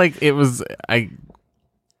 Because it's it was...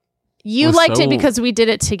 You liked it because we did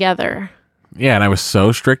it together. Yeah, and I was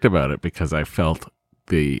so strict about it because I felt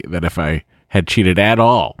that if I had cheated at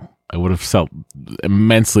all, I would have felt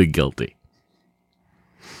immensely guilty.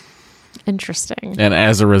 Interesting. And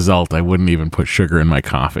as a result, I wouldn't even put sugar in my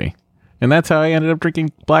coffee. And that's how I ended up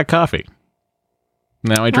drinking black coffee.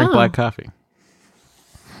 Now I drink black coffee.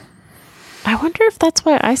 I wonder if that's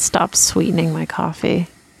why I stopped sweetening my coffee.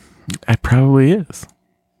 It probably is.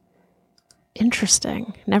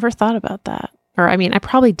 Interesting. Never thought about that. Or, I mean, I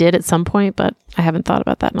probably did at some point, but I haven't thought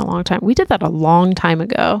about that in a long time. We did that a long time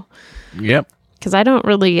ago. Yep. Because I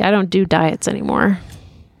don't do diets anymore.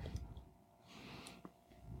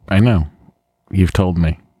 I know. You've told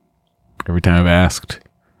me. Every time I've asked.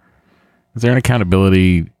 Is there an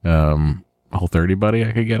accountability Whole30 buddy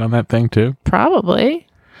I could get on that thing too? Probably.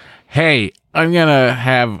 Hey, I'm gonna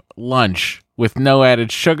have lunch with no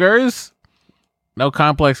added sugars, no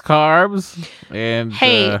complex carbs, and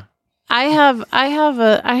hey, I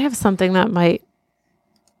have something that might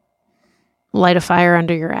light a fire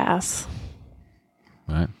under your ass.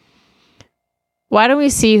 What? Why don't we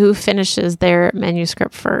see who finishes their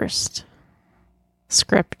manuscript first?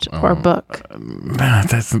 Script or book?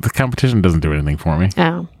 That's the competition doesn't do anything for me.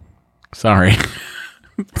 Oh, sorry.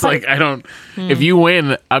 It's like I don't. If you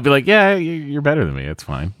win, I'll be like, yeah, you're better than me. It's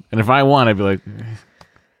fine. And if I won, I'd be like,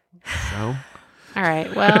 so. All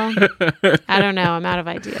right. Well, I don't know. I'm out of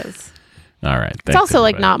ideas. All right. It's also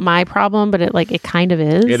like not my problem, but it kind of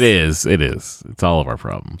is. It is. It is. It's all of our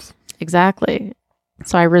problems. Exactly.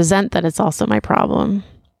 So I resent that it's also my problem.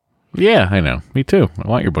 Yeah, I know. Me too. I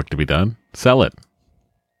want your book to be done. Sell it.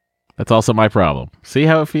 That's also my problem. See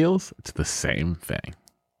how it feels? It's the same thing.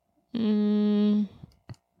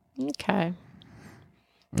 Okay.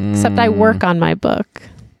 Except I work on my book,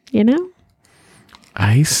 you know?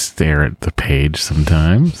 I stare at the page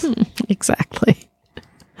sometimes. Exactly.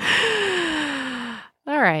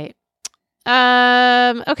 All right.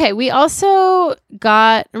 Okay. We also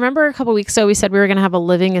remember a couple weeks ago we said we were going to have a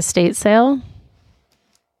living estate sale?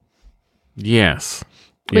 Yes.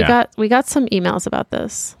 We got some emails about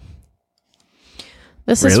this.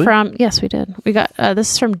 This really? is from, yes, we did. We got,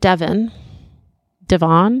 this is from Devin.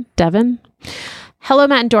 Hello,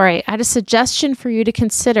 Matt and Dory. I had a suggestion for you to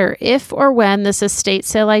consider if or when this estate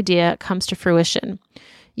sale idea comes to fruition.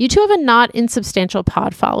 You two have a not insubstantial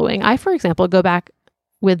pod following. I, for example, go back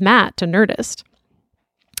with Matt to Nerdist.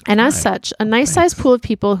 And as such, a nice sized pool of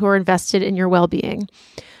people who are invested in your well-being.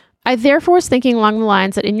 I therefore was thinking along the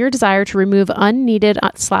lines that in your desire to remove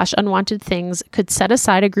unneeded/unwanted things could set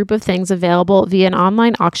aside a group of things available via an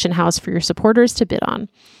online auction house for your supporters to bid on.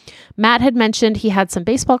 Matt had mentioned he had some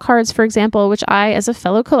baseball cards, for example, which I, as a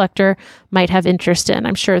fellow collector, might have interest in.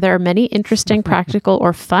 I'm sure there are many interesting, practical,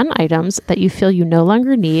 or fun items that you feel you no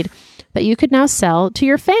longer need that you could now sell to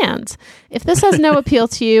your fans. If this has no appeal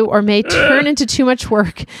to you or may turn into too much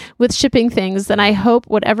work with shipping things, then I hope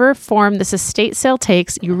whatever form this estate sale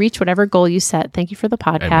takes, you reach whatever goal you set. Thank you for the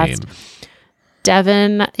podcast.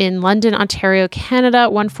 Devin in London, Ontario, Canada,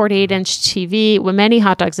 148-inch TV with many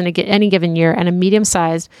hot dogs in any given year and a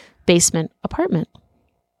medium-sized basement apartment.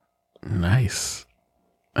 Nice.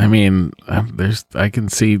 I mean, I can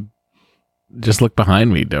see, just look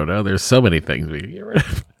behind me, Dodo. There's so many things we can get rid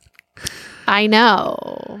of. I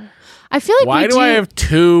know. I feel like why do I have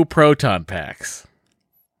 2 proton packs?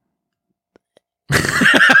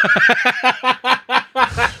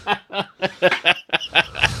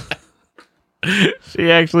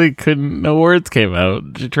 She actually couldn't. No words came out.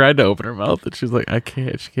 She tried to open her mouth, and she's like, "I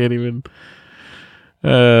can't." She can't even.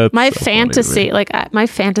 My fantasy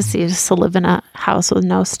is to live in a house with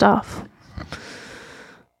no stuff.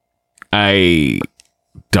 I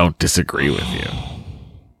don't disagree with you.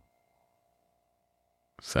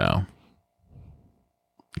 So,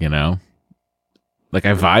 like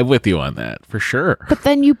I vibe with you on that for sure. But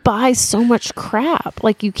then you buy so much crap,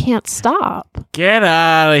 like you can't stop. Get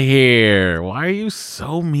out of here! Why are you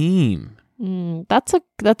so mean? That's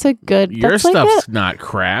a good. Your stuff's not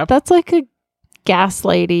crap. That's like a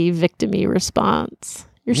gaslighty, victim-y response.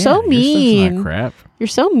 You're so mean. Your stuff's not crap. You're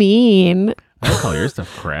so mean. I don't call your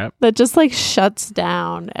stuff crap. That just like shuts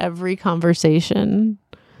down every conversation.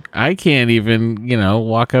 I can't even,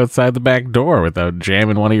 walk outside the back door without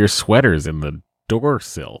jamming one of your sweaters in the door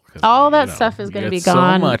sill. All that stuff is going to be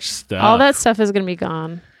gone. So much stuff. All that stuff is going to be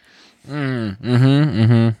gone.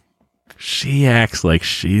 She acts like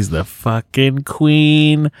she's the fucking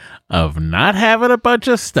queen of not having a bunch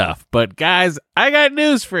of stuff. But guys, I got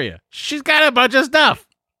news for you. She's got a bunch of stuff.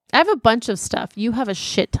 I have a bunch of stuff. You have a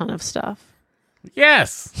shit ton of stuff.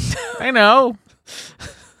 Yes, I know.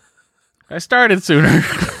 I started sooner.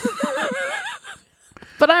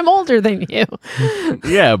 But I'm older than you.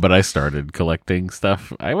 Yeah, but I started collecting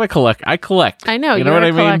stuff. I collect. I know. You know what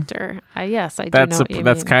I mean? Collector. Yes, I do know what you mean.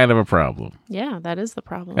 That's kind of a problem. Yeah, that is the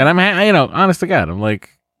problem. And I'm, honest to God, I'm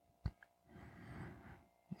like,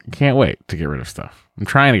 I can't wait to get rid of stuff. I'm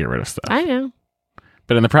trying to get rid of stuff. I know.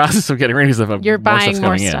 But in the process of getting rid of stuff, you're buying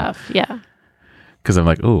more stuff. Yeah. Because I'm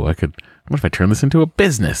like, what if I turn this into a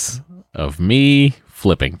business of me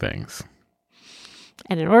flipping things?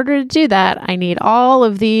 And in order to do that, I need all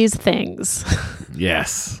of these things.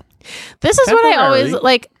 Yes. This is what I always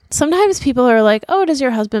like. Sometimes people are like, "Oh, does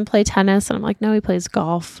your husband play tennis?" And I'm like, "No, he plays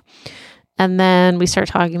golf." And then we start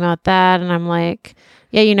talking about that, and I'm like,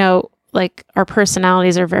 "Yeah, like our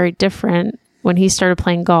personalities are very different." When he started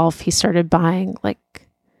playing golf, he started buying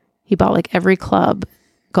he bought every club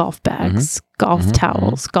golf bags, golf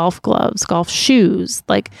towels, golf gloves, golf shoes,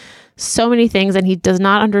 like so many things. And he does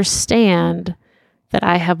not understand that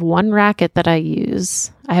I have one racket that I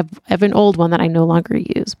use. I have an old one that I no longer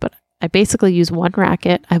use, but I basically use one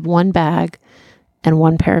racket. I have one bag and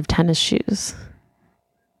one pair of tennis shoes.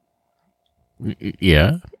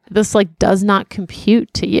 Yeah. This like does not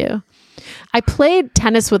compute to you. I played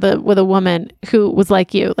tennis with a woman who was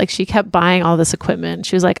like you. Like she kept buying all this equipment.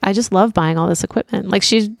 She was like, I just love buying all this equipment. Like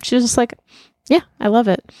she was just like, yeah, I love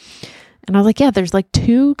it. And I was like, yeah, there's like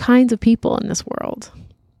two kinds of people in this world.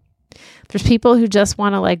 There's people who just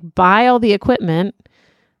want to like buy all the equipment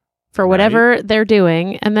for whatever they're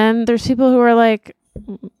doing. And then there's people who are like,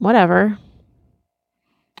 whatever.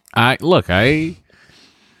 I'm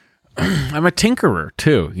a tinkerer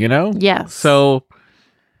too, you know? Yes. So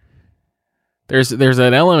there's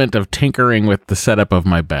an element of tinkering with the setup of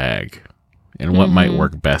my bag and what might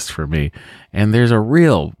work best for me. And there's a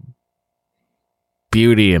real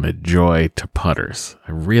beauty and a joy to putters.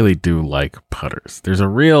 I really do like putters. There's a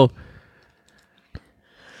real...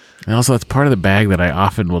 And also, it's part of the bag that I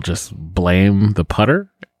often will just blame the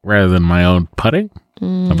putter rather than my own putting.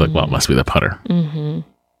 I'm like, well, it must be the putter. Mm-hmm. You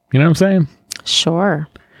know what I'm saying? Sure.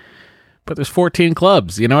 But there's 14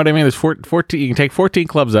 clubs. You know what I mean? There's 14. You can take 14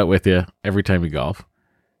 clubs out with you every time you golf.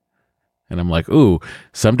 And I'm like, ooh,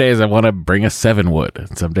 some days I want to bring a 7-wood.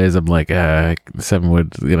 And some days I'm like, the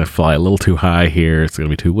 7-wood's going to fly a little too high here. It's going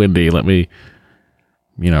to be too windy. Let me,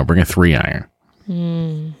 bring a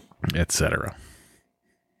 3-iron, etc.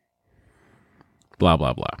 Blah,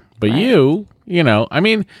 blah, blah. But right.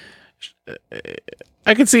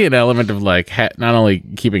 I could see an element of like not only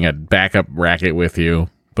keeping a backup racket with you,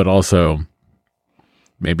 but also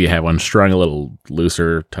maybe have one strung a little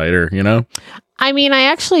looser, tighter, I mean, I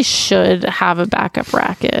actually should have a backup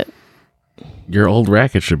racket. Your old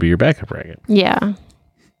racket should be your backup racket. Yeah.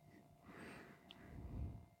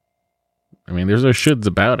 I mean, there's no shoulds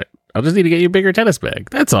about it. I'll just need to get you a bigger tennis bag.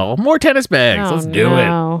 That's all. More tennis bags. Let's do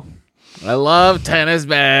it. I love tennis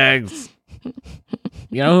bags.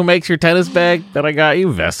 You know who makes your tennis bag that I got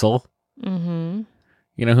you? Vessel. Mm-hmm.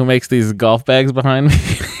 You know who makes these golf bags behind me?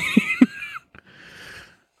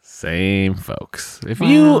 Same folks. If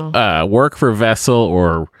you work for Vessel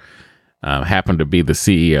or happen to be the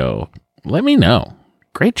CEO, let me know.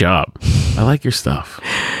 Great job. I like your stuff.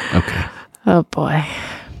 Okay. Oh, boy.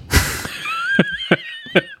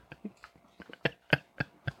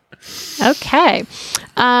 Okay.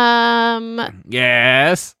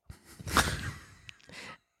 Yes.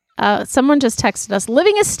 Someone just texted us,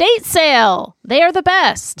 living estate sale. They are the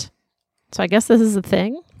best. So I guess this is a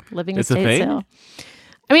thing. Living estate sale.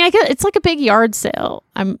 I mean, I guess it's like a big yard sale.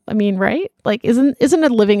 Right? Like, isn't a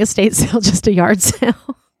living estate sale just a yard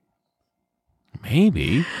sale?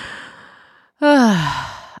 Maybe. All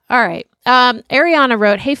right. Ariana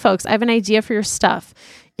wrote, hey folks, I have an idea for your stuff.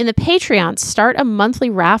 In the Patreon, start a monthly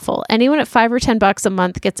raffle. Anyone at $5 or $10 a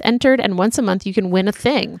month gets entered, and once a month you can win a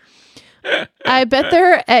thing. I bet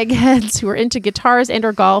there are eggheads who are into guitars and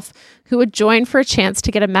or golf who would join for a chance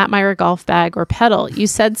to get a Matt Meyer golf bag or pedal. You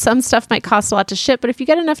said some stuff might cost a lot to ship, but if you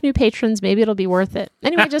get enough new patrons, maybe it'll be worth it.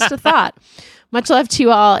 Anyway, just a thought. Much love to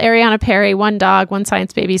you all. Ariana Perry, 1 dog, 1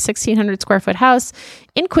 science baby, 1,600 square foot house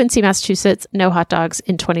in Quincy, Massachusetts. No hot dogs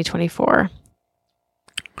in 2024.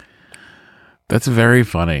 That's very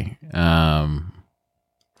funny. I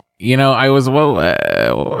was,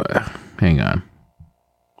 hang on.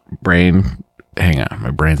 Hang on.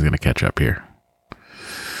 My brain's going to catch up here.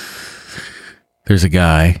 There's a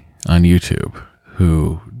guy on YouTube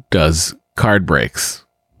who does card breaks,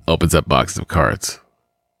 opens up boxes of cards.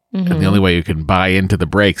 Mm-hmm. And the only way you can buy into the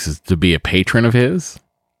breaks is to be a patron of his.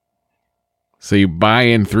 So you buy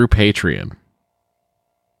in through Patreon.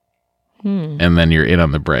 And then you're in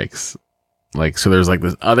on the breaks. Like, so there's like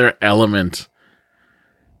this other element.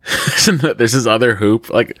 There's this other hoop.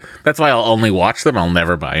 Like, that's why I'll only watch them. I'll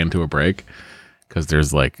never buy into a break. Because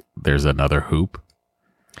there's another hoop.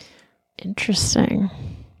 Interesting.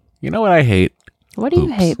 You know what I hate? What do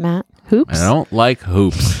you hate, Matt? Hoops? I don't like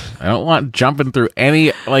hoops. I don't want jumping through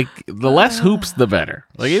any, like, the less hoops, the better.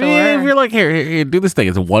 Like, if you're like, here, do this thing.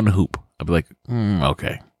 It's 1 hoop. I'll be like,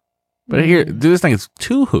 okay. But here, do this thing. It's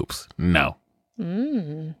 2 hoops. No.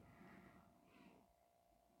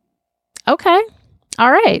 Okay.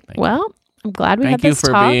 All right. Well, I'm glad we had this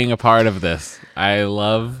talk. Thank you for being a part of this. I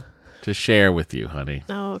love to share with you, honey.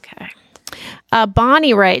 Okay.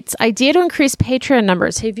 Bonnie writes, idea to increase Patreon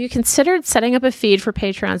numbers. Have you considered setting up a feed for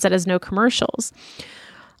Patreons that has no commercials?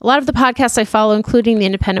 A lot of the podcasts I follow, including the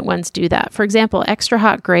independent ones, do that. For example, Extra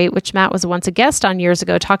Hot Great, which Matt was once a guest on years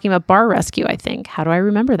ago, talking about bar rescue, I think. How do I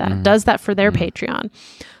remember that? Does that for their Patreon.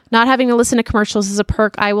 Not having to listen to commercials is a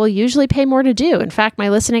perk I will usually pay more to do. In fact, my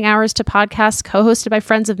listening hours to podcasts co-hosted by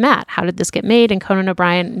friends of Matt, How Did This Get Made and Conan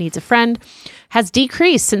O'Brien Needs a Friend, has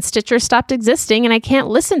decreased since Stitcher stopped existing, and I can't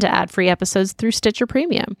listen to ad-free episodes through Stitcher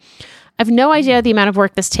Premium. I have no idea the amount of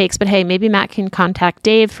work this takes, but hey, maybe Matt can contact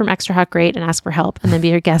Dave from Extra Hot Great and ask for help and then be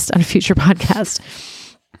your guest on a future podcast.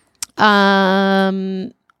 All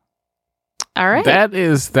right.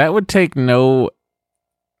 That would take no...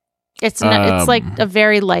 It's like a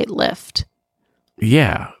very light lift.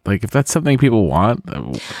 Yeah. Like if that's something people want,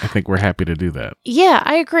 I think we're happy to do that. Yeah,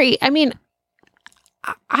 I agree. I mean,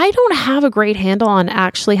 I don't have a great handle on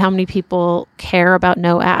actually how many people care about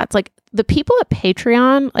no ads. Like the people at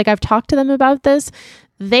Patreon, like I've talked to them about this,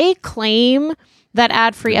 they claim that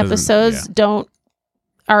ad-free episodes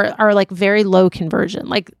are like very low conversion.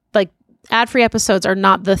 Like ad-free episodes are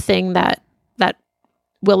not the thing that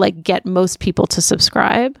will like get most people to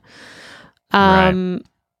subscribe. Right.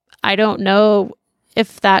 I don't know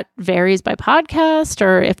if that varies by podcast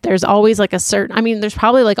or if there's always like there's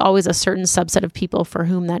probably like always a certain subset of people for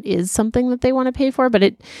whom that is something that they want to pay for,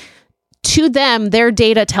 but to them, their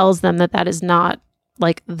data tells them that is not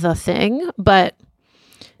like the thing, but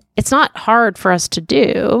it's not hard for us to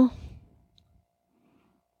do.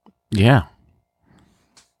 Yeah.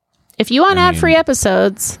 If you want ad-free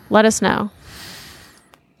episodes, let us know.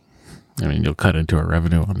 I mean, you'll cut into our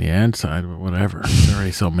revenue on the ad side or whatever. It's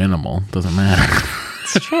already so minimal. Doesn't matter.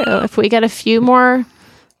 It's true. If we get a few more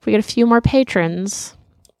patrons,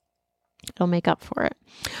 it'll make up for it.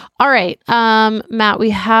 All right. Matt,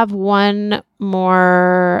 we have one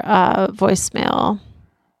more voicemail.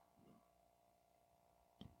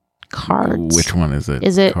 Cards. Which one is it?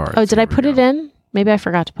 Is it? Cards. Oh, did I put it in? Maybe I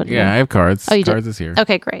forgot to put it in. Yeah, I have cards. Oh, you Cards did? is here.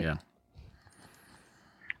 Okay, great. Yeah.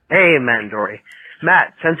 Hey, Matt and Dory.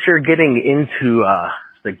 Matt, since you're getting into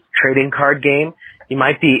the trading card game, you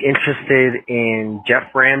might be interested in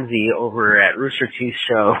Jeff Ramsey over at Rooster Teeth's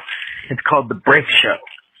show. It's called The Break Show.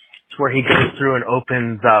 It's where he goes through and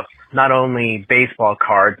opens up not only baseball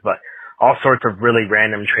cards, but all sorts of really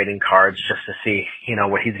random trading cards just to see,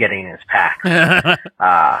 what he's getting in his pack.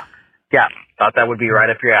 Yeah, thought that would be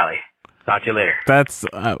right up your alley. Talk to you later. That's,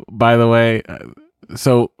 by the way,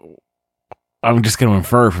 so I'm just going to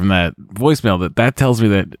infer from that voicemail that tells me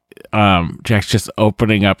that Jack's just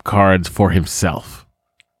opening up cards for himself.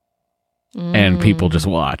 And people just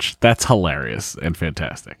watch. That's hilarious and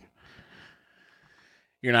fantastic.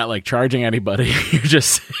 You're not like charging anybody. You're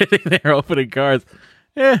just sitting there opening cards.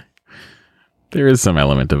 Yeah. There is some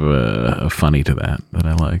element of funny to that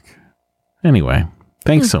I like. Anyway,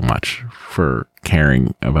 thanks so much for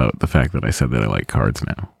caring about the fact that I said that I like cards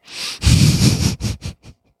now.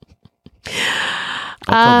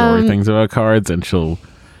 I'll tell Dory things about cards and she'll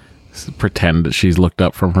pretend that she's looked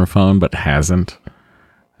up from her phone but hasn't.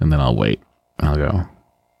 And then I'll wait. I'll go, are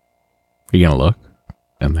you going to look?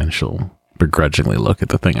 And then she'll begrudgingly look at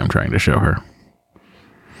the thing I'm trying to show her.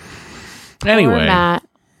 Anyway.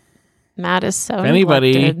 Matt is so if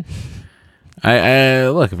anybody, I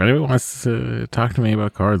look, if anybody wants to talk to me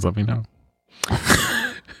about cards, let me know.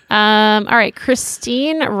 All right.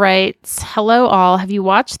 Christine writes, hello all. Have you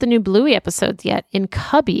watched the new Bluey episodes yet? In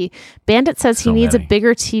Cubby, Bandit says he needs a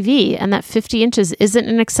bigger TV and that 50 inches isn't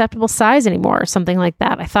an acceptable size anymore or something like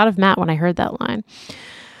that. I thought of Matt when I heard that line.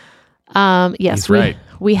 Yes, right.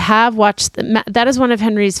 We have watched that is one of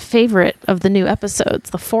Henry's favorite of the new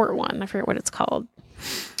episodes, the Fort one. I forget what it's called.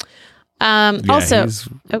 Also,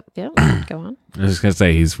 go on. I was just going to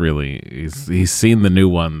say he's seen the new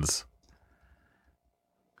ones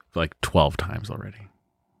like 12 times already.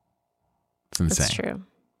 It's insane. That's true.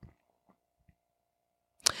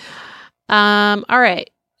 All right.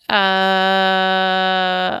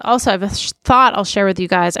 Also, I have a thought I'll share with you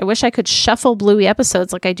guys. I wish I could shuffle Bluey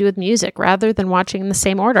episodes like I do with music rather than watching in the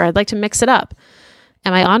same order. I'd like to mix it up.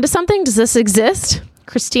 Am I onto something? Does this exist?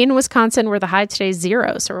 Christine, Wisconsin, where the high today is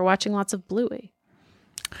 0, so we're watching lots of Bluey.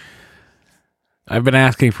 I've been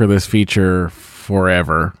asking for this feature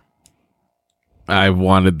forever. I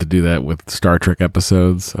wanted to do that with Star Trek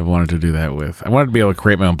episodes. I wanted to do that I wanted to be able to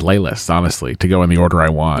create my own playlists, honestly, to go in the order I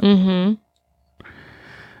want. Mm-hmm.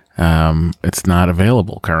 It's not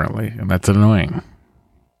available currently, and that's annoying.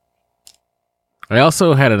 I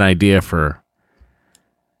also had an idea for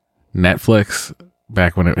Netflix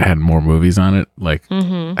back when it had more movies on it. Like,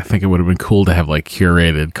 I think it would have been cool to have like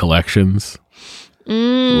curated collections.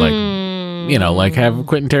 Like, like have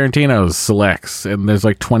Quentin Tarantino's selects, and there's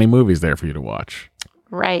like 20 movies there for you to watch.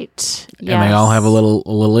 Right. Yes. And they all have a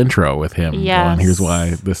little intro with him. Yes. Going, here's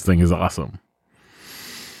why this thing is awesome.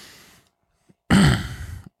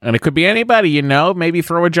 And it could be anybody, you know. Maybe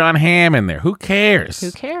throw a John Hamm in there. Who cares?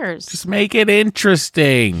 Who cares? Just make it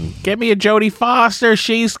interesting. Get me a Jodie Foster.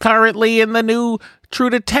 She's currently in the new True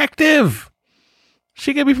Detective.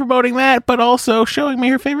 She could be promoting that, but also showing me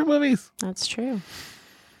her favorite movies. That's true.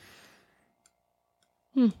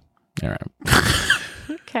 All right.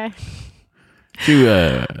 Okay. You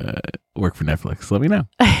work for Netflix. Let me know.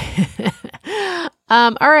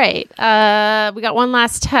 All right. We got one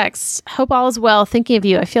last text. Hope all is well. Thinking of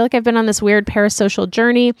you. I feel like I've been on this weird parasocial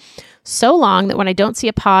journey so long that when I don't see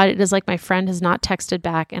a pod, it is like my friend has not texted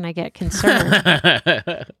back and I get concerned.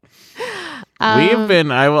 We have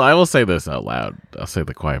been, I will say this out loud. I'll say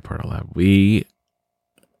the quiet part out loud.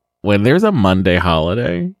 When there's a Monday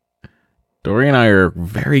holiday, Dory and I are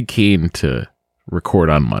very keen to record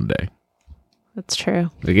on Monday. That's true.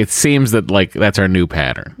 Like, it seems that that's our new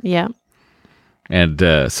pattern. Yeah. And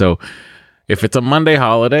so if it's a Monday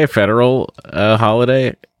holiday, federal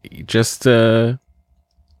holiday, just don't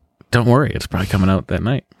worry. It's probably coming out that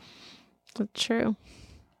night. That's true.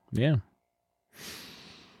 Yeah.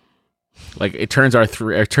 Like it turns our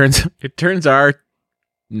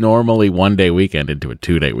normally 1 day weekend into a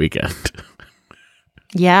 2 day weekend.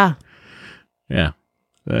 Yeah. Yeah.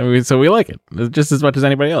 So we like it just as much as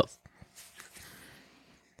anybody else.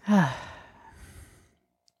 All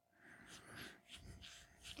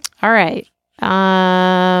right.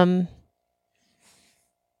 I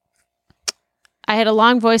have a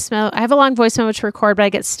long voicemail to record, but I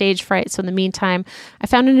get stage fright. So in the meantime, I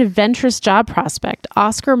found an adventurous job prospect.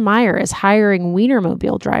 Oscar Mayer is hiring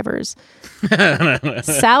Wienermobile drivers.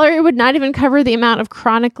 Salary would not even cover the amount of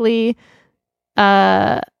chronically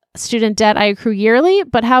student debt I accrue yearly,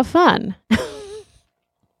 but how fun.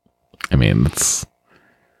 I mean, it's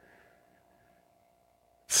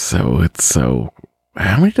so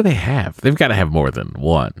how many do they have? They've got to have more than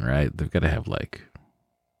one, right? They've got to have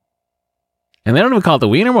and they don't even call it the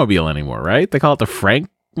Wienermobile anymore, right? They call it the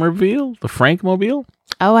Frankmobile? The Frankmobile?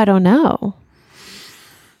 Oh, I don't know.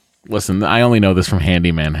 Listen, I only know this from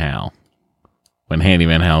Handyman Hal. When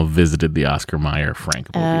Handyman Hal visited the Oscar Mayer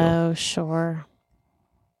Frankmobile. Oh, sure.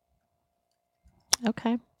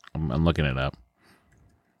 Okay. I'm looking it up.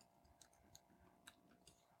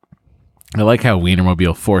 I like how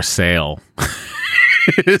Wienermobile for sale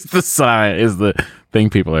is the thing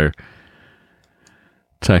people are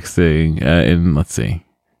texting. And let's see.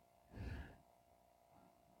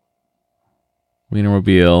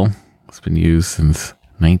 Wienermobile has been used since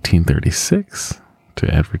 1936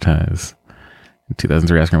 to advertise. In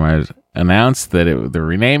 2003, Oscar Mayer announced that they're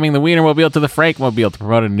renaming the Wienermobile to the Frankmobile to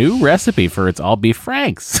promote a new recipe for its all-beef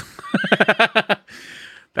Franks.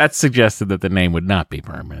 That suggested that the name would not be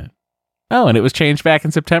permanent. Oh, and it was changed back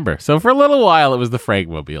in September. So for a little while, it was the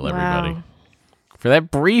Frankmobile, everybody. Wow. For that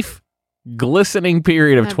brief, glistening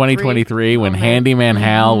period of 2023 when Handyman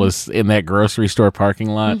Hal was in that grocery store parking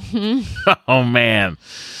lot. Mm-hmm. Oh, man.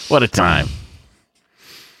 What a time.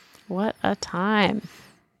 What a time.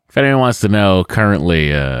 If anyone wants to know,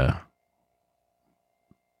 currently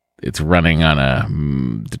it's running on a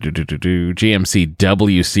GMC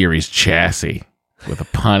W Series chassis with a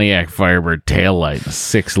Pontiac Firebird taillight and a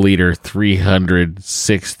 6-liter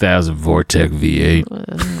 306,000 Vortec V8.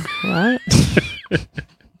 What?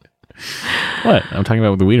 What? I'm talking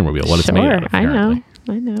about with the Wienermobile. What it's made out of. I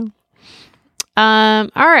know. All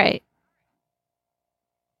right.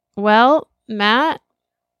 Well, Matt.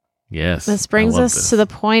 Yes. This brings us to the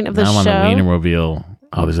point of the show. I'm on the Wienermobile.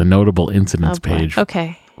 Oh, there's a notable incidents page.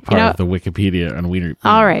 Okay. Part of the Wikipedia on Wienermobiles.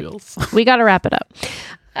 All right. We got to wrap it up.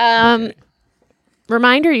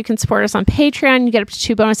 Reminder, you can support us on Patreon. You get up to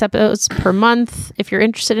 2 bonus episodes per month. If you're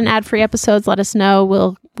interested in ad-free episodes, let us know.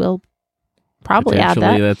 We'll probably add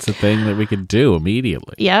that. That's a thing that we could do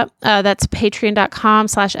immediately. Yep. That's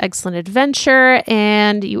patreon.com/excellentadventure.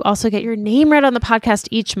 And you also get your name read on the podcast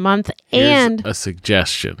each month. Here's a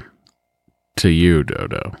suggestion to you,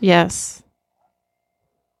 Dodo. Yes.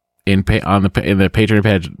 In the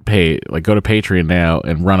Patreon page, go to Patreon now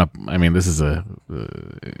and run up. I mean, this is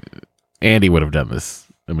Andy would have done this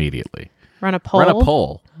immediately. Run a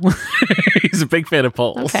poll. He's a big fan of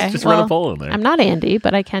polls. Okay. Just run a poll in there. I'm not Andy,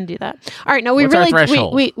 but I can do that. All right. No, we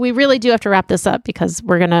really do have to wrap this up because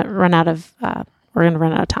we're gonna run out of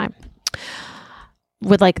time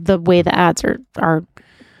with the way the ads are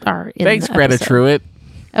in. Thanks, the Greta Truitt.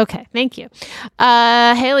 Okay, thank you,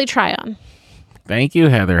 Haley Tryon. Thank you,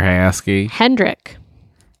 Heather Haskey. Hendrick.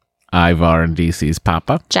 Ivar and DC's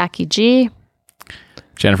Papa. Jackie G.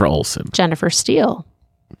 Jennifer Olson. Jennifer Steele.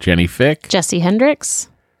 Jenny Fick. Jesse Hendricks.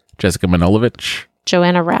 Jessica Manolovich.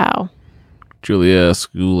 Joanna Rao. Julia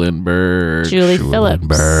Schulenberg. Julie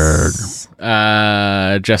Phillips.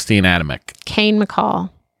 Justine Adamek. Kane McCall.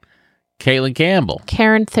 Caitlin Campbell.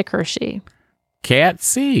 Karen Thickershey. Kat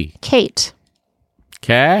C. Kate.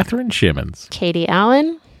 Catherine Shimmons. Katie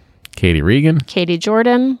Allen. Katie Regan. Katie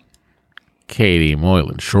Jordan. Katie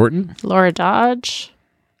Moylan Shorten. Laura Dodge.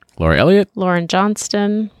 Laura Elliott. Lauren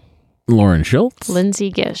Johnston. Lauren Schultz.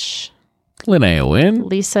 Lindsay Gish. Linnea Wynn.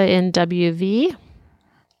 Lisa NWV.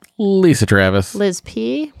 Lisa Travis. Liz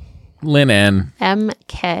P. Lynn N.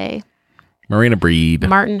 MK. Marina Breed.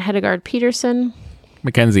 Martin Hedegaard Peterson.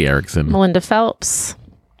 Mackenzie Erickson. Melinda Phelps.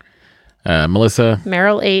 Melissa.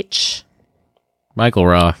 Meryl H. Michael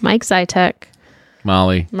Roth. Mike Zytek.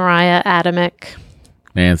 Molly. Mariah Adamick.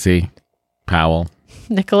 Nancy Powell.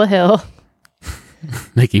 Nicola Hill.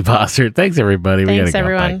 Nikki Bossert. Thanks, everybody. Thanks,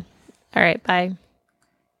 everyone. All right. Bye.